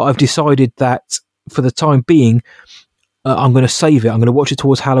 But I've decided that for the time being, I'm going to save it. I'm going to watch it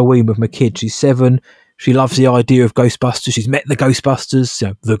towards Halloween with my kid. She's 7. She loves the idea of Ghostbusters. She's met the Ghostbusters,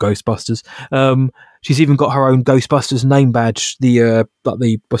 the Ghostbusters. She's even got her own Ghostbusters name badge. The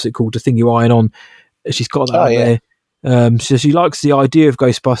what's it called? The thing you iron on. She's got that there. So she likes the idea of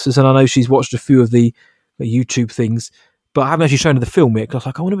Ghostbusters, and I know she's watched a few of the YouTube things, but I haven't actually shown her the film yet. Because I was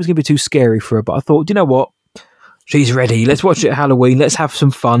like, I wonder if it's going to be too scary for her. But I thought, you know what? She's ready. Let's watch it at Halloween. Let's have some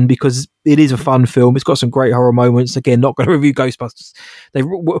fun, because it is a fun film. It's got some great horror moments. Again, not going to review Ghostbusters.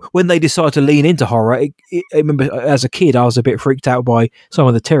 When they decide to lean into horror, I remember as a kid I was a bit freaked out by some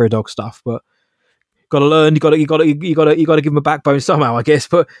of the Terror Dog stuff. But got to learn. You got to give them a backbone somehow, I guess.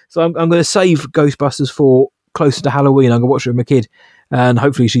 But so I'm going to save Ghostbusters for closer to Halloween. I'm going to watch it with my kid, and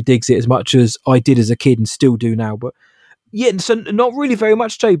hopefully she digs it as much as I did as a kid and still do now. But Yeah, so not really very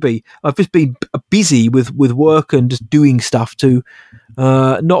much, JB. I've just been busy with work and just doing stuff to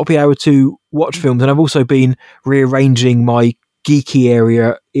not be able to watch films. And I've also been rearranging my geeky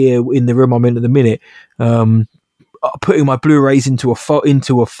area here in the room I'm in at the minute, putting my Blu-rays into a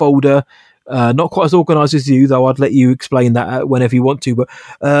folder. Not quite as organised as you, though. I'd let you explain that whenever you want to. But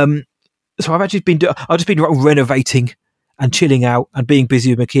so I've actually I've just been renovating and chilling out and being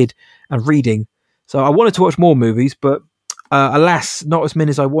busy with my kid and reading. So I wanted to watch more movies, but alas, not as many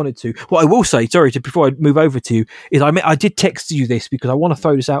as I wanted to. What I will say, before I move over to you, is I did text you this because I want to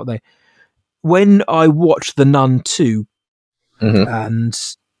throw this out there. When I watched The Nun 2, and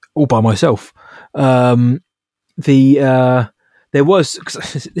all by myself, there was,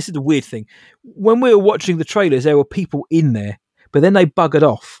 this is the weird thing. When we were watching the trailers, there were people in there, but then they buggered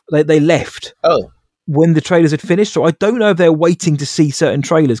off. They left. Oh. When the trailers had finished. So I don't know if they're waiting to see certain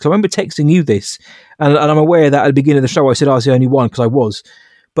trailers. Because I remember texting you this, and I'm aware that at the beginning of the show I said I was the only one, because I was.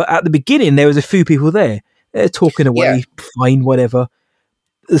 But at the beginning, there was a few people there. They're talking away, fine, whatever.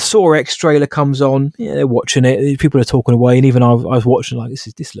 The Saw X trailer comes on, they're watching it. People are talking away, and even I was watching like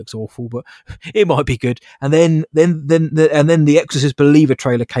this looks awful, but it might be good. And then the Exorcist Believer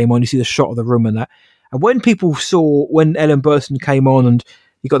trailer came on. You see the shot of the room and that. And when Ellen Burstyn came on, and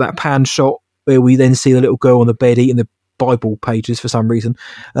you got that pan shot where we then see the little girl on the bed eating the Bible pages for some reason,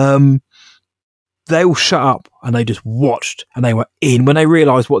 they all shut up and they just watched, and they were in. When they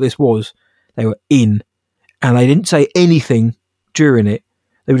realised what this was, they were in, and they didn't say anything during it.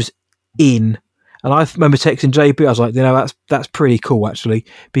 They were just in. And I remember texting JP, I was like, that's pretty cool, actually,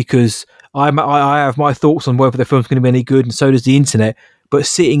 because I have my thoughts on whether the film's going to be any good, and so does the internet. But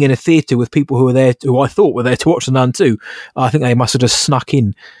sitting in a theatre with people who I thought were there to watch The Nun 2, I think they must have just snuck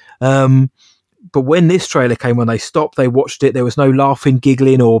in. But when this trailer came on, they stopped, they watched it. There was no laughing,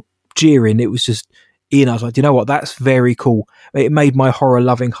 giggling, or jeering. It was just in. I was like, you know what? That's very cool. It made my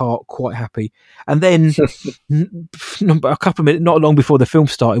horror-loving heart quite happy. And then a couple of minutes, not long before the film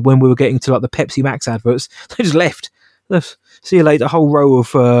started, when we were getting to like the Pepsi Max adverts, they just left. See you later. A whole row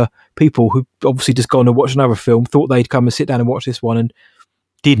of people who obviously just gone and watched another film, thought they'd come and sit down and watch this one, and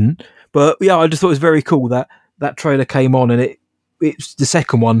didn't. But yeah, I just thought it was very cool that trailer came on, and it's the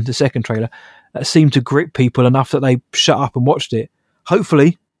second trailer that seemed to grip people enough that they shut up and watched it.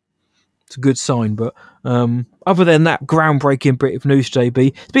 Hopefully, it's a good sign. But other than that, groundbreaking bit of news,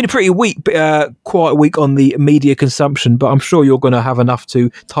 JB. It's been a pretty quiet week on the media consumption, but I'm sure you're going to have enough to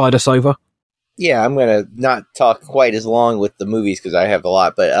tide us over. Yeah, I'm going to not talk quite as long with the movies because I have a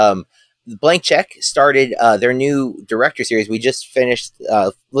lot, but Blank Check started their new director series. We just finished,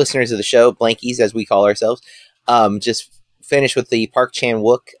 listeners of the show, Blankies as we call ourselves, just finished with the Park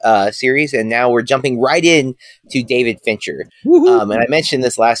Chan-wook series, and now we're jumping right in to David Fincher. And I mentioned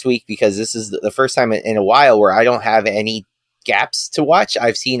this last week because this is the first time in a while where I don't have any gaps to watch.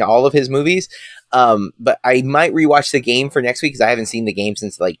 I've seen all of his movies, but I might rewatch The Game for next week because I haven't seen The Game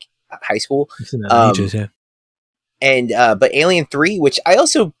since like high school. Ages, yeah. And but Alien 3, which I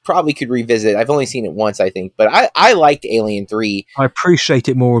also probably could revisit. I've only seen it once, I think, but I liked Alien 3. I appreciate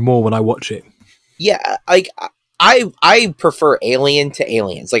it more and more when I watch it. Yeah, like I prefer Alien to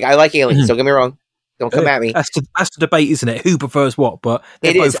Aliens. Like I like Aliens. Don't get me wrong. Don't come at me. That's the debate, isn't it? Who prefers what? But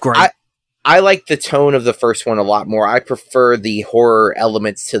they're both great. I like the tone of the first one a lot more. I prefer the horror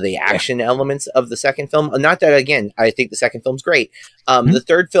elements to the action elements of the second film. Not that, again, I think the second film's great. The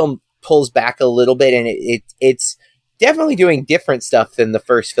third film pulls back a little bit, and it's definitely doing different stuff than the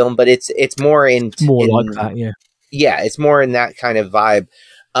first film, but it's more like that, yeah. Yeah, it's more in that kind of vibe.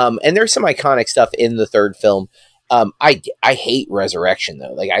 And there's some iconic stuff in the third film. I hate Resurrection,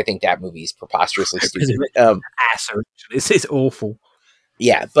 though. Like, I think that movie is preposterously stupid. It's awful.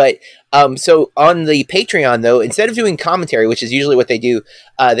 Yeah, but so on the Patreon, though, instead of doing commentary, which is usually what they do,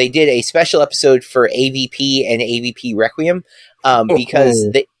 they did a special episode for AVP and AVP Requiem because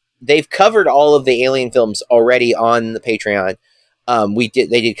they've covered all of the Alien films already on the Patreon.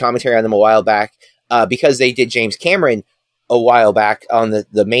 They did commentary on them a while back because they did James Cameron a while back on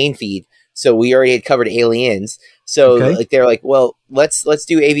the main feed. So we already had covered Aliens. So like they're like, well, let's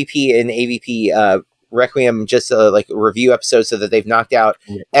do AVP and AVP Requiem, just like a review episode, so that they've knocked out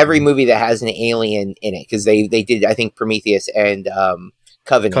every movie that has an alien in it, because they did, I think, Prometheus and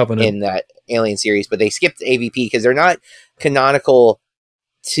Covenant in that Alien series, but they skipped AVP because they're not canonical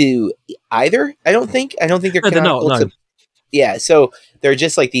to either. I don't think they're canonical to. Yeah, so they're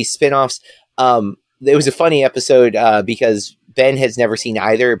just like these spin-offs. It was a funny episode because Ben has never seen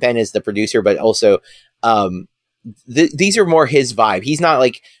either. Ben is the producer, but also these are more his vibe. He's not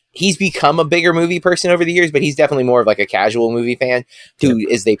like he's become a bigger movie person over the years, but he's definitely more of like a casual movie fan who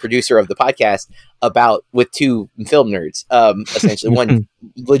is the producer of the podcast with two film nerds, essentially one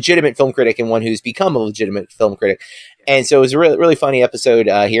legitimate film critic and one who's become a legitimate film critic. And so it was a really, really funny episode,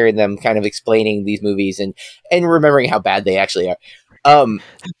 hearing them kind of explaining these movies and remembering how bad they actually are. The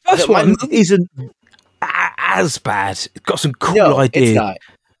first one isn't as bad. It's got some cool ideas. It's not.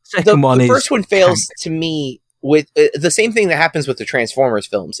 The first one fails to me with the same thing that happens with the Transformers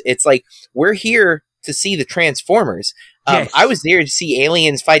films. It's like, we're here to see the Transformers. Yes. I was there to see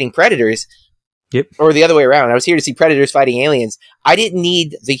aliens fighting predators. Yep. Or the other way around. I was here to see predators fighting aliens. I didn't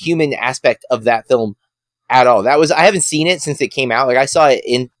need the human aspect of that film at all. I haven't seen it since it came out. Like, I saw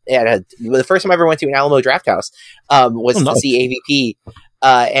it the first time I ever went to an Alamo Drafthouse was to see AVP.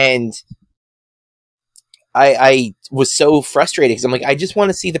 And I was so frustrated because I'm like, I just want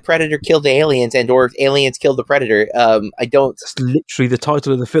to see the Predator kill the aliens or aliens kill the Predator. I don't. That's literally the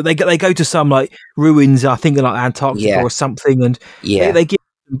title of the film. They go to some like ruins, I think like Antarctica or something, and they give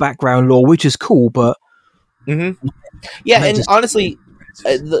them background lore, which is cool. But and honestly,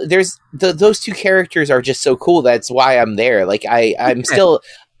 there's those two characters are just so cool. That's why I'm there. Like I'm still,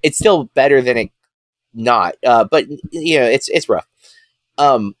 it's still better than it not. But it's rough.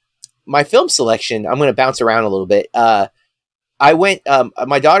 My film selection, I'm going to bounce around a little bit. I went,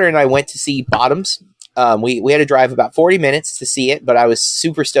 my daughter and I went to see Bottoms. We had to drive about 40 minutes to see it, but I was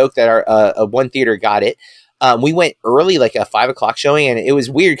super stoked that our one theater got it. We went early, like a 5 o'clock showing, and it was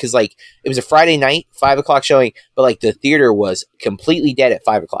weird because like it was a Friday night, 5 o'clock showing, but like the theater was completely dead at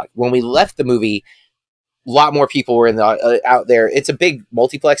 5 o'clock. When we left the movie, a lot more people were out there. It's a big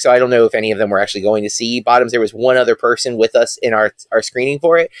multiplex, so I don't know if any of them were actually going to see Bottoms. There was one other person with us in our screening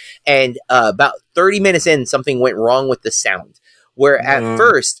for it, and about 30 minutes in, something went wrong with the sound. Where at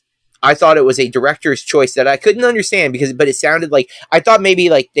first, I thought it was a director's choice that I couldn't understand but it sounded like, I thought maybe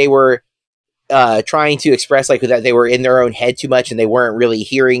like they were trying to express like that they were in their own head too much and they weren't really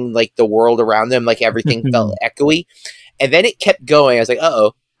hearing like the world around them, like everything felt echoey. And then it kept going. I was like,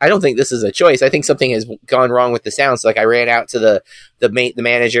 uh-oh. I don't think this is a choice. I think something has gone wrong with the sound. So like I ran out to the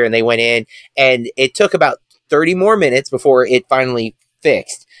manager and they went in, and it took about 30 more minutes before it finally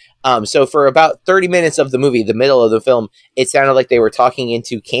fixed. So for about 30 minutes of the movie, the middle of the film, it sounded like they were talking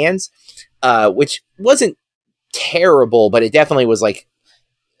into cans, which wasn't terrible, but it definitely was like,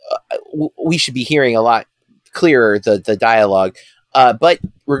 we should be hearing a lot clearer the dialogue. But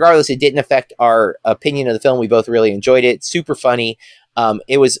regardless, it didn't affect our opinion of the film. We both really enjoyed it. Super funny.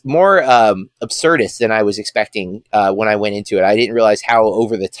 It was more absurdist than I was expecting when I went into it. I didn't realize how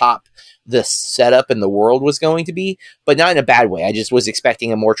over the top the setup and the world was going to be, but not in a bad way. I just was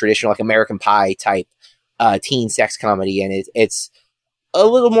expecting a more traditional, like American Pie type teen sex comedy, and it's a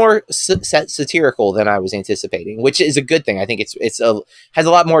little more satirical than I was anticipating, which is a good thing. I think it's has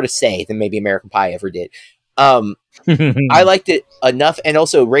a lot more to say than maybe American Pie ever did. I liked it enough, and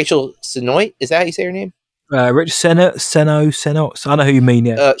also Rachel Senoit, is that how you say her name? Rich Senoit. I know who you mean.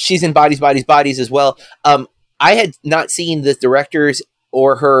 Yeah, she's in Bodies as well. I had not seen the directors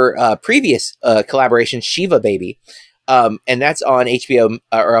or her previous collaboration, Shiva Baby, and that's on HBO.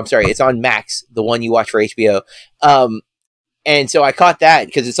 Or I'm sorry, it's on Max, the one you watch for HBO. And so I caught that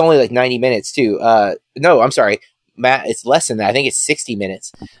because it's only like 90 minutes too. No, I'm sorry, Matt. It's less than that. I think it's 60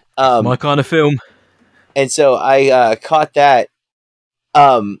 minutes. My kind of film. And so I caught that.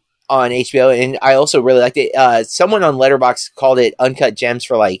 On HBO, and I also really liked it. Someone on Letterboxd called it Uncut Gems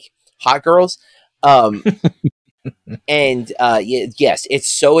for like hot girls. And yes, it's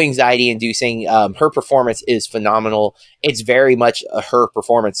so anxiety inducing. Her performance is phenomenal. It's very much her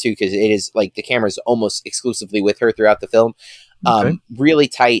performance too, because it is like the camera's almost exclusively with her throughout the film. Really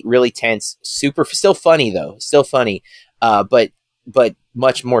tight, really tense, still funny though, but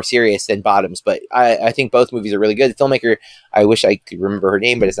much more serious than Bottoms. But I think both movies are really good. The filmmaker, I wish I could remember her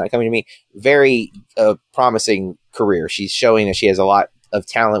name, but it's not coming to me. Very promising career. She's showing that she has a lot of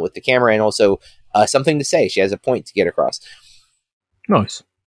talent with the camera and also something to say. She has a point to get across. Nice.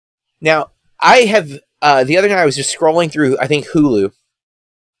 Now, I have, the other night I was just scrolling through, I think, Hulu,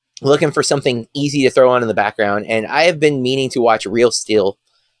 looking for something easy to throw on in the background, and I have been meaning to watch Real Steel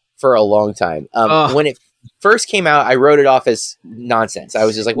for a long time. When it first came out, I wrote it off as nonsense. I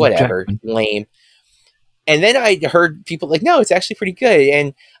was just like, whatever, lame. And then I heard people like, no, it's actually pretty good.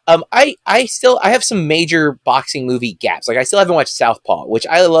 And I have some major boxing movie gaps. Like I still haven't watched Southpaw, which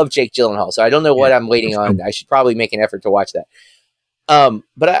I love Jake Gyllenhaal, so I don't know what I'm waiting on. I should probably make an effort to watch that.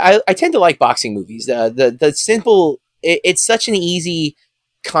 But I tend to like boxing movies. The simple, it's such an easy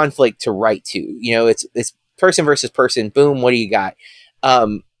conflict to write to. You know, it's person versus person. Boom, what do you got?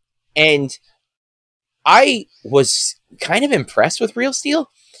 And I was kind of impressed with Real Steel.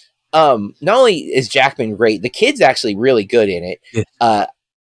 not only is Jackman great, the kid's actually really good in it. Yes.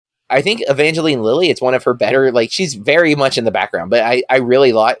 I think Evangeline Lilly, it's one of her better, like, she's very much in the background, but I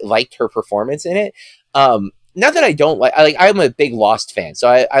really liked her performance in it. Not that I don't I'm a big Lost fan, so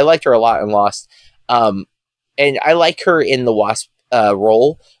I liked her a lot in Lost. And I like her in the Wasp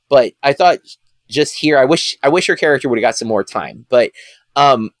role, but I thought just here, I wish her character would have got some more time. But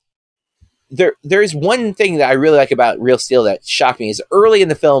there's one thing that I really like about Real Steel that shocked me is early in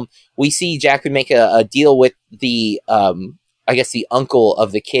the film, we see Jackman make a deal with the, I guess the uncle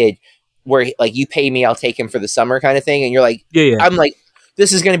of the kid, where like, you pay me, I'll take him for the summer kind of thing. And you're like, yeah. I'm like,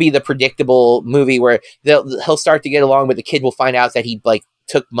 this is going to be the predictable movie where he'll start to get along, but the kid will find out that he like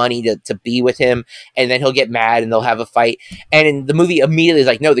took money to be with him, and then he'll get mad and they'll have a fight. And in the movie immediately is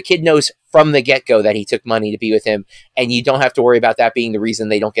like, no, the kid knows from the get-go that he took money to be with him, and you don't have to worry about that being the reason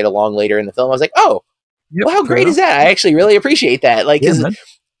they don't get along later in the film. I was like, oh, well, how great is that? I actually really appreciate that. Like, because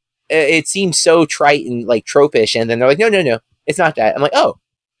it seems so trite and like tropish, and then they're like, no, it's not that. I'm like, oh,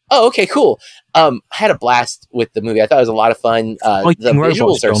 okay, cool. I had a blast with the movie. I thought it was a lot of fun. The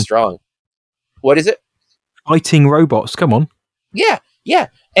visuals are strong. What is it? Fighting robots. Come on. Yeah.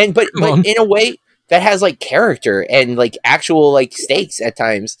 And but in a way that has like character and like actual like stakes at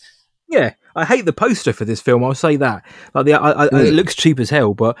times. Yeah, I hate the poster for this film. I'll say that. Like it looks cheap as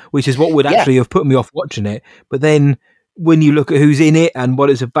hell, but which is what would actually have put me off watching it. But then when you look at who's in it and what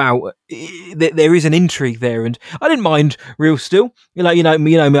it's about, there is an intrigue there, and I didn't mind Real Steel. You know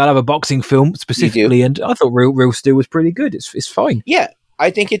me. I love a boxing film specifically, and I thought Real Steel was pretty good. It's fine. Yeah, I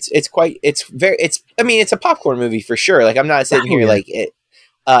think it's a popcorn movie for sure. Like, I'm not sitting here like it.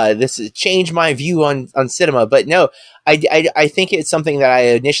 This has changed my view on cinema, but no, I think it's something that I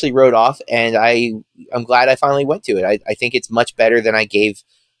initially wrote off, and I'm glad I finally went to it. I think it's much better than I gave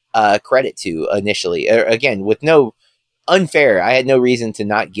credit to initially. Again, with no unfair, I had no reason to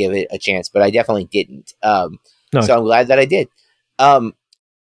not give it a chance, but I definitely didn't. So I'm glad that I did. I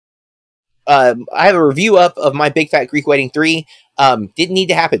have a review up of My Big Fat Greek Wedding 3. Didn't need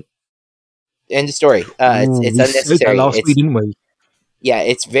to happen. End of story. It's unnecessary. Last week, didn't we? Yeah,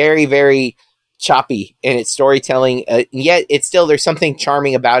 it's very, very choppy in its storytelling. Yet it's still, there's something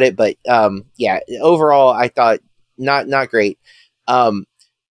charming about it. But overall, I thought not great. Then,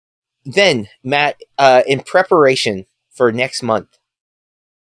 Matt, in preparation for next month,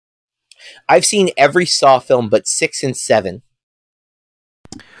 I've seen every Saw film but 6 and 7.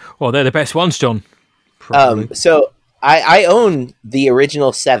 Well, they're the best ones, John. So I own the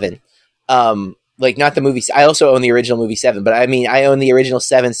original 7. Like, not the movie. I also own the original movie 7, but I mean, I own the original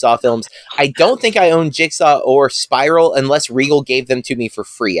 7 Saw films. I don't think I own Jigsaw or Spiral unless Regal gave them to me for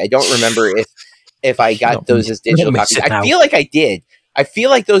free. I don't remember if I got those as digital copies. I feel like I did. I feel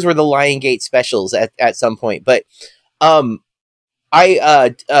like those were the Lionsgate specials at some point. But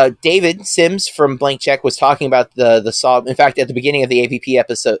David Sims from Blank Check was talking about the Saw. In fact, at the beginning of the AVP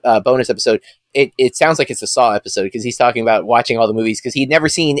episode, bonus episode, it sounds like it's a Saw episode because he's talking about watching all the movies because he'd never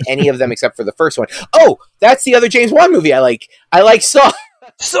seen any of them except for the first one. Oh, that's the other James Wan movie I like. I like Saw.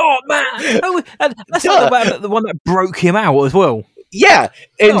 Saw, man. Oh, and that's the one that broke him out as well. Yeah,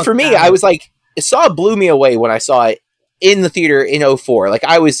 and for me, I was like, Saw blew me away when I saw it in the theater in 2004. Like,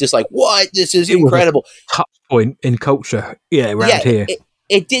 I was just like, what? This is incredible. Touch point in culture. Yeah, around here.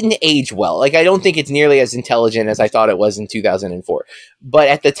 It didn't age well. Like, I don't think it's nearly as intelligent as I thought it was in 2004. But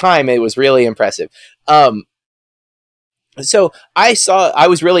at the time, it was really impressive. So I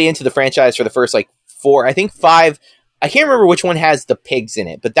was really into the franchise for the first, 4, I think 5. I can't remember which one has the pigs in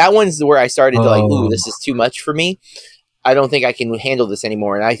it, but that one's where I started to ooh, this is too much for me. I don't think I can handle this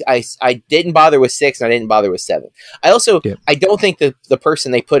anymore. And I didn't bother with 6 and I didn't bother with 7. I also, I don't think the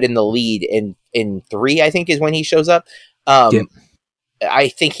person they put in the lead in 3, I think is when he shows up. I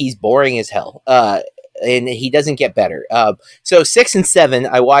think he's boring as hell. And he doesn't get better. So 6 and 7,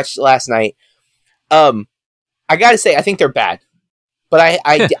 I watched last night. I gotta say, I think they're bad. But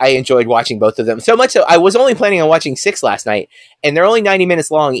I enjoyed watching both of them. So much so, I was only planning on watching 6 last night. And they're only 90 minutes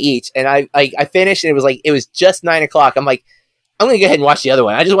long each. And I finished and it was just 9 o'clock. I'm like, I'm going to go ahead and watch the other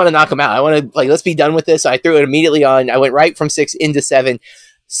one. I just want to knock them out. I want to, let's be done with this. So I threw it immediately on. I went right from 6 into 7.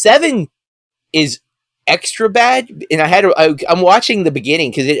 7 is extra bad, and I'm watching the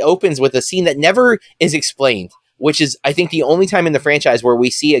beginning because it opens with a scene that never is explained, which is, I think, the only time in the franchise where we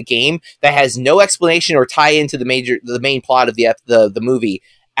see a game that has no explanation or tie into the main plot of the movie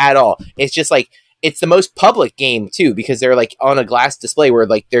at all. It's just it's the most public game too, because they're on a glass display where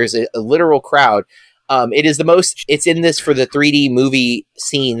there's a literal crowd. It is the most. It's in this for the 3D movie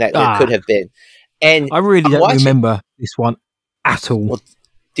scene that it could have been, and I really don't remember this one at all. Well,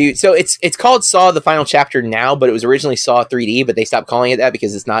 Dude, so it's called Saw the Final Chapter now, but it was originally Saw 3D, but they stopped calling it that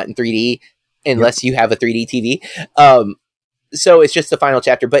because it's not in 3D unless you have a 3D TV. So it's just the final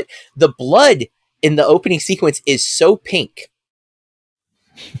chapter. But the blood in the opening sequence is so pink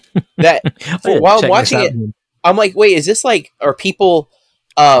that while I'm watching it, I'm like, wait, is this like, are people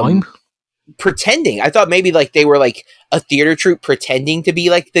pretending? I thought maybe like they were like a theater troupe pretending to be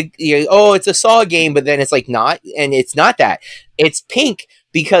like it's a Saw game, but then it's like not, and it's not that. It's pink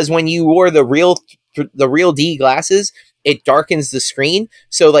because when you wore the real D glasses, it darkens the screen.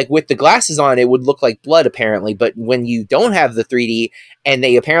 So like with the glasses on, it would look like blood apparently. But when you don't have the 3D, and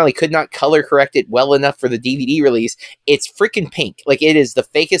they apparently could not color correct it well enough for the DVD release, it's freaking pink. Like it is the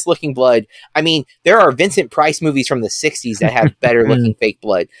fakest looking blood. I mean, there are Vincent Price movies from the 60s that have better looking fake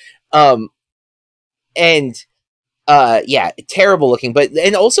blood. Terrible looking,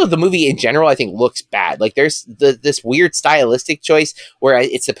 and also the movie in general, I think looks bad. Like there's this weird stylistic choice where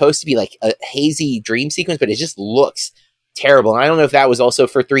it's supposed to be like a hazy dream sequence, but it just looks terrible. And I don't know if that was also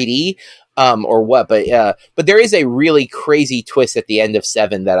for 3D or what, but there is a really crazy twist at the end of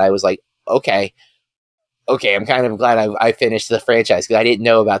 7 that I was like, okay, I'm kind of glad I finished the franchise because I didn't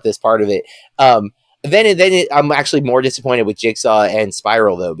know about this part of it. Then I'm actually more disappointed with Jigsaw and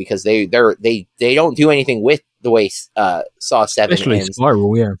Spiral though, because they don't do anything with the way Saw 7 especially ends.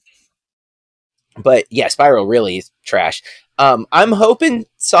 Spiral, yeah. But yeah, Spiral really is trash. I'm hoping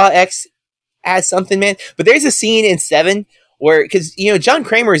Saw X has something, man. But there's a scene in 7 where, because John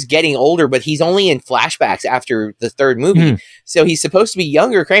Kramer is getting older, but he's only in flashbacks after the 3rd movie, so he's supposed to be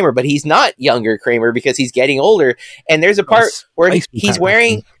younger Kramer, but he's not younger Kramer because he's getting older. And there's a part where he's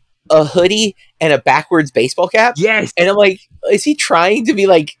wearing a hoodie and a backwards baseball cap. Yes. And I'm like, is he trying to be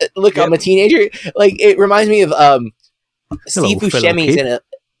like, look, I'm a teenager? Like, it reminds me of Steve Buscemi's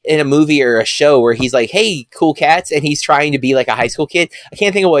in a movie or a show where he's like, hey, cool cats, and he's trying to be like a high school kid. I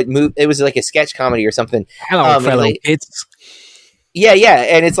can't think of what movie. It was like a sketch comedy or something. Hello, fellow kids. Yeah,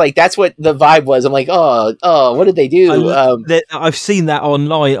 and it's like that's what the vibe was. I'm like, oh, what did they do? I've seen that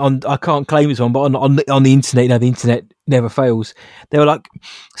online. I can't claim it's on, but on the internet, the internet never fails. They were like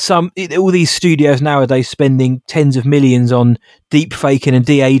all these studios nowadays spending tens of millions on deep faking and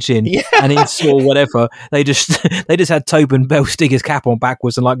de-aging, and in Saw whatever, they just had Tobin Bell stick his cap on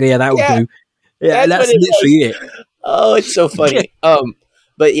backwards and like, that would do. Yeah, that's literally it. Oh, it's so funny.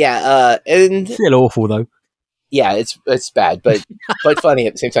 But and I feel awful though. Yeah, it's bad, but funny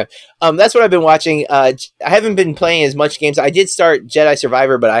at the same time. That's what I've been watching. I haven't been playing as much games. I did start Jedi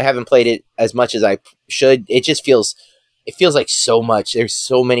Survivor, but I haven't played it as much as I should. It just feels like so much. There's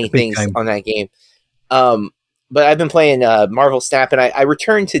so many things on that game. But I've been playing Marvel Snap, and I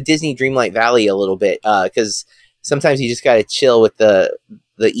returned to Disney Dreamlight Valley a little bit because sometimes you just got to chill with the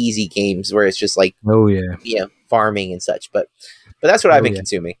easy games where it's just like farming and such. But that's what I've been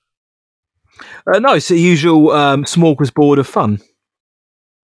consuming. No, it's the usual smorgasbord of fun.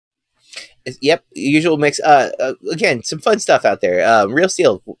 Yep, usual mix. Again, some fun stuff out there. Real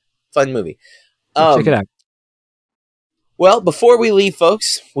Steel, fun movie. Check it out. Well, before we leave,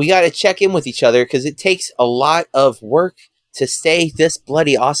 folks, we got to check in with each other because it takes a lot of work to stay this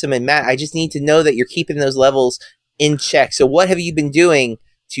bloody awesome. And Matt, I just need to know that you're keeping those levels in check. So what have you been doing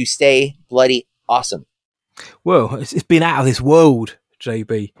to stay bloody awesome? Well, it's been out of this world,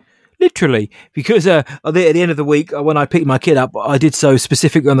 JB. Literally, because at the end of the week, when I picked my kid up, I did so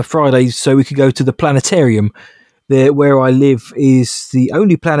specifically on the Fridays so we could go to the planetarium. Where I live is the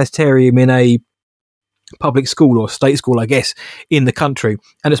only planetarium in a public school or state school, I guess, in the country.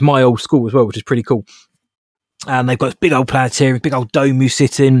 And it's my old school as well, which is pretty cool. And they've got this big old planetarium, big old dome you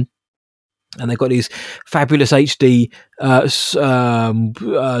sit in. And they've got these fabulous HD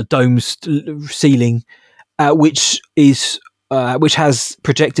domes ceiling, which has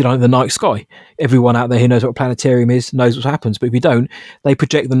projected on the night sky. Everyone out there who knows what a planetarium is knows what happens. But if you don't, they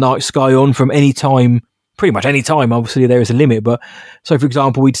project the night sky on from any time, pretty much any time. Obviously, there is a limit. But so, for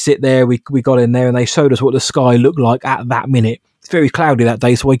example, we'd sit there, we got in there, and they showed us what the sky looked like at that minute. It's very cloudy that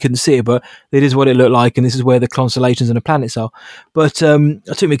day, so we couldn't see it, but it is what it looked like, and this is where the constellations and the planets are. But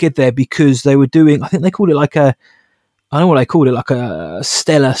I took my kid there because they were doing, I think they called it like a, I don't know what they called it, like a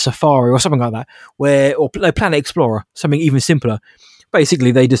stellar safari or something like that, or Planet Explorer, something even simpler.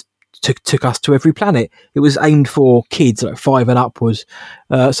 Basically, they just took us to every planet. It was aimed for kids, like 5 and upwards.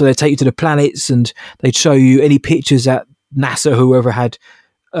 So they'd take you to the planets and they'd show you any pictures that NASA, whoever had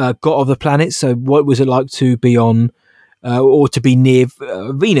got of the planets. So what was it like to be on, or to be near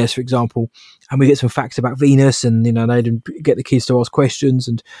Venus, for example? And we get some facts about Venus, and they didn't get the kids to ask questions.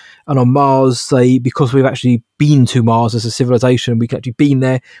 And on Mars, because we've actually been to Mars as a civilization, we can actually been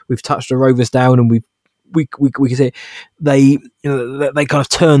there. We've touched the rovers down, and we've we can say they they kind of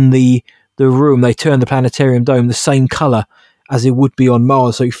turn the room, they turn the planetarium dome the same color as it would be on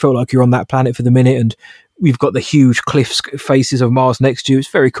Mars, so you felt like you're on that planet for the minute, and we've got the huge cliff faces of Mars next to you. It's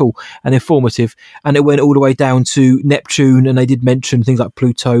very cool and informative, and it went all the way down to Neptune, and they did mention things like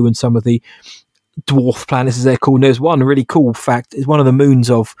Pluto and some of the dwarf planets, as they're called. And there's one really cool fact: it's one of the moons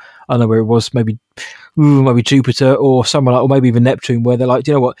of, I don't know where it was, maybe Jupiter or somewhere like, or maybe even Neptune, where they're like,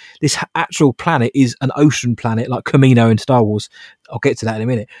 do you know what? This actual planet is an ocean planet, like Camino in Star Wars. I'll get to that in a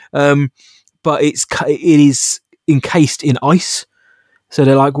minute. But it is encased in ice. So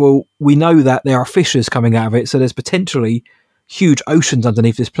they're like, well, we know that there are fissures coming out of it, so there's potentially huge oceans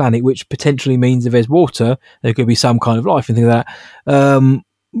underneath this planet, which potentially means if there's water, there could be some kind of life and things like that.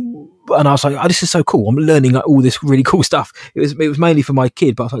 And I was like, oh, this is so cool. I'm learning like all this really cool stuff. It was mainly for my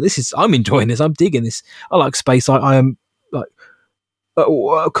kid, but I was like, I'm enjoying this. I'm digging this. I like space. I am like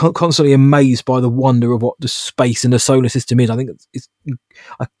constantly amazed by the wonder of what the space and the solar system is. I think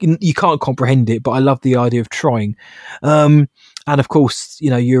you can't comprehend it, but I love the idea of trying. And of course,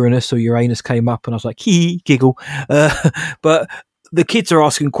 Uranus or Uranus came up, and I was like, hee, giggle. But the kids are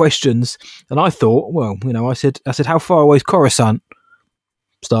asking questions, and I thought, well, I said, how far away is Coruscant?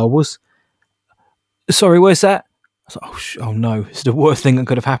 Star Wars. Sorry, where's that? I was like, oh no, it's the worst thing that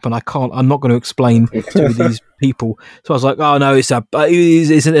could have happened. I'm not going to explain to these people. So I was like, oh no, it's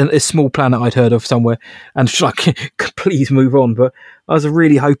a small planet I'd heard of somewhere, and she's like, please move on. But I was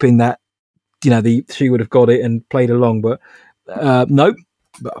really hoping that she would have got it and played along, but no.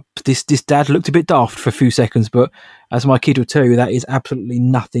 This dad looked a bit daft for a few seconds, but as my kid will tell you, that is absolutely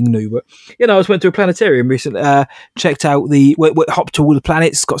nothing new. But I just went to a planetarium recently, checked out hopped to all the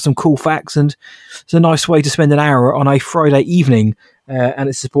planets, got some cool facts, and it's a nice way to spend an hour on a Friday evening. And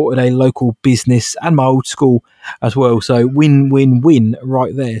it supported a local business and my old school as well. So win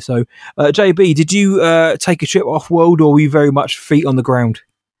right there. So JB, did you take a trip off world, or were you very much feet on the ground?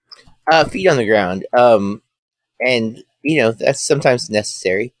 Feet on the ground. And that's sometimes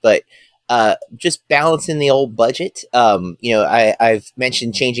necessary, but just balancing the old budget. I've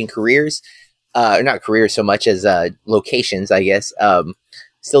mentioned changing careers, not careers so much as locations, I guess.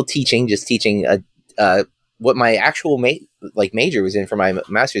 Still teaching, just teaching what my actual major was in for my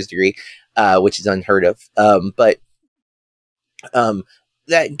master's degree, which is unheard of. But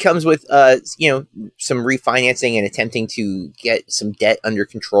that comes with some refinancing and attempting to get some debt under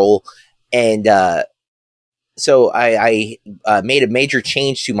control, and so I made a major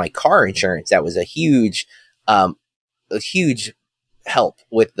change to my car insurance. That was a huge help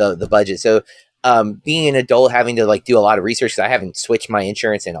with the budget. So being an adult, having to do a lot of research, because I haven't switched my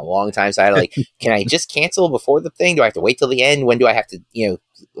insurance in a long time. So I had to can I just cancel before the thing? Do I have to wait till the end? When do I have to,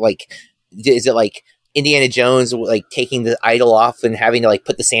 is it like Indiana Jones, taking the idol off and having to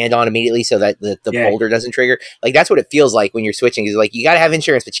put the sand on immediately so that the boulder doesn't trigger? That's what it feels like when you're switching. Is you got to have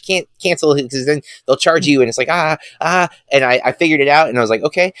insurance, but you can't cancel it because then they'll charge you. And it's and I figured it out, and I was like,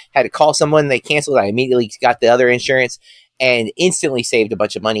 okay, had to call someone. They canceled. I immediately got the other insurance and instantly saved a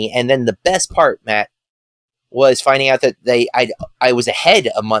bunch of money. And then the best part, Matt, was finding out that I was ahead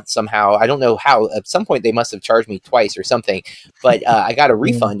a month somehow. I don't know how. At some point they must have charged me twice or something, but I got a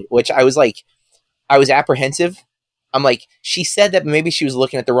refund, which I was apprehensive. I'm like, she said that maybe she was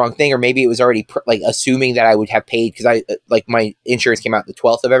looking at the wrong thing, or maybe it was already assuming that I would have paid, because I my insurance came out the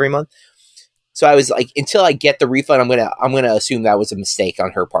 12th of every month. So I was like, until I get the refund, I'm gonna assume that was a mistake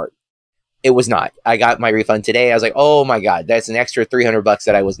on her part. It was not. I got my refund today. I was like, oh my God, that's an extra $300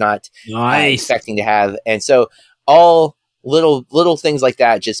 that I was not expecting to have. And so all little things like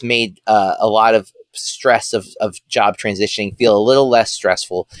that just made a lot of stress of job transitioning feel a little less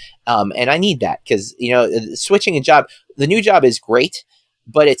stressful. And I need that, because, switching a job, the new job is great,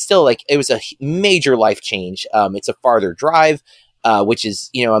 but it's still it was a major life change. It's a farther drive, which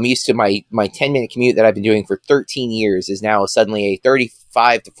is, I'm used to my 10-minute commute that I've been doing for 13 years is now suddenly a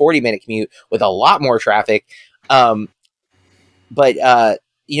 35 to 40-minute commute with a lot more traffic. But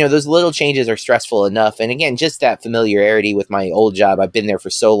those little changes are stressful enough. And again, just that familiarity with my old job, I've been there for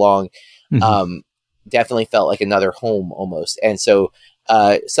so long, definitely felt like another home almost. And so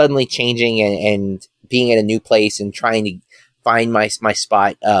suddenly changing and being at a new place and trying to find my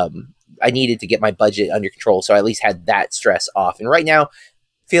spot, I needed to get my budget under control. So I at least had that stress off. And right now,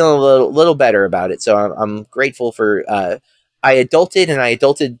 feeling a little better about it. So I'm grateful for I adulted, and I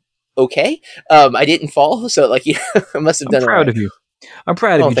adulted okay. I didn't fall, so I must have done. I'm proud of you. I'm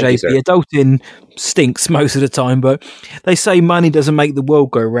proud of you, JP. Adulting stinks most of the time, but they say money doesn't make the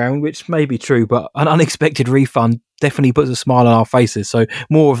world go round, which may be true, but an unexpected refund definitely puts a smile on our faces. So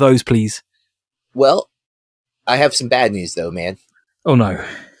more of those, please. Well, I have some bad news, though, man. Oh, no.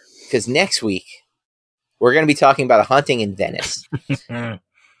 Because next week, we're going to be talking about A Haunting in Venice. And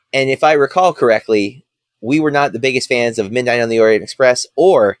if I recall correctly, we were not the biggest fans of Midnight on the Orient Express,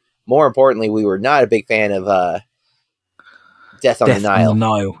 or more importantly, we were not a big fan of Death on the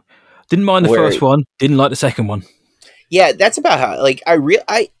Nile. Didn't mind the first one, didn't like the second one. Yeah, that's about how, like,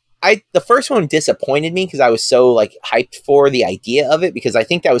 the first one disappointed me because I was so, like, hyped for the idea of it, because I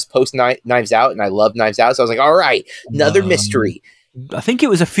think that was post Knives Out, and I love Knives Out, so I was like, all right, another mystery. I think it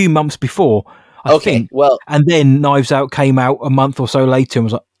was a few months before. I think. Well, and then Knives Out came out a month or so later and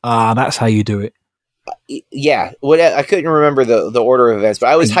was like, that's how you do it. Yeah, I couldn't remember the order of events, but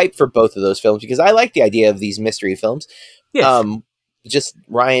I was hyped for both of those films because I like the idea of these mystery films. Yes. Just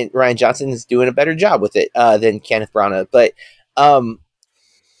Ryan Johnson is doing a better job with it than Kenneth Branagh. But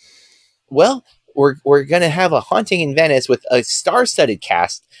well, we're gonna have A Haunting in Venice with a star-studded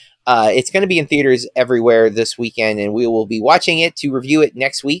cast. It's going to be in theaters everywhere this weekend, and we will be watching it to review it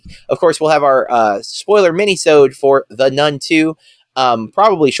next week. Of course, we'll have our spoiler mini-sode for The Nun 2.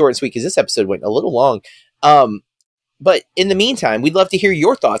 Probably short and sweet because this episode went a little long. But in the meantime, we'd love to hear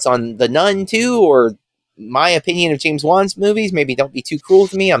your thoughts on The Nun 2 or my opinion of James Wan's movies. Maybe don't be too cruel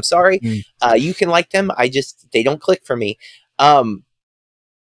to me. I'm sorry. You can like them. They don't click for me.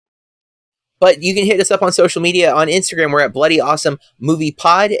 But you can hit us up on social media. On Instagram, we're at Bloody Awesome Movie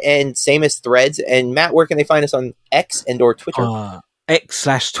Pod, and same as Threads. And Matt, where can they find us on X and or Twitter?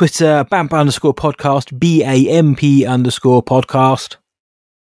 X/Twitter, BAMP_podcast, BAMP_podcast.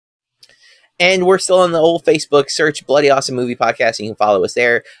 And we're still on the old Facebook. Search Bloody Awesome Movie Podcast, and you can follow us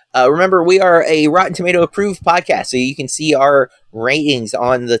there. Remember, we are a Rotten Tomato approved podcast, so you can see our ratings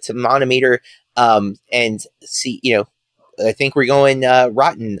on the Tomatometer and see, I think we're going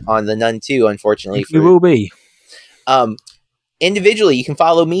rotten on The Nun 2, unfortunately. We will be. Individually, you can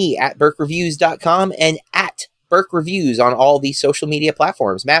follow me at BurkeReviews.com and at Burke Reviews on all these social media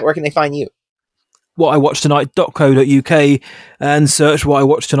platforms. Matt, where can they find you? whatIwatched.co.uk and search What I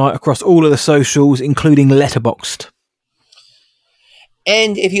Watched Tonight across all of the socials, including Letterboxd.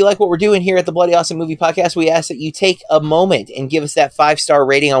 And if you like what we're doing here at the Bloody Awesome Movie Podcast, we ask that you take a moment and give us that 5-star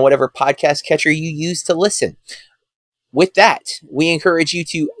rating on whatever podcast catcher you use to listen. With that, we encourage you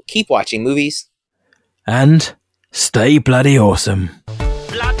to keep watching movies and stay bloody awesome.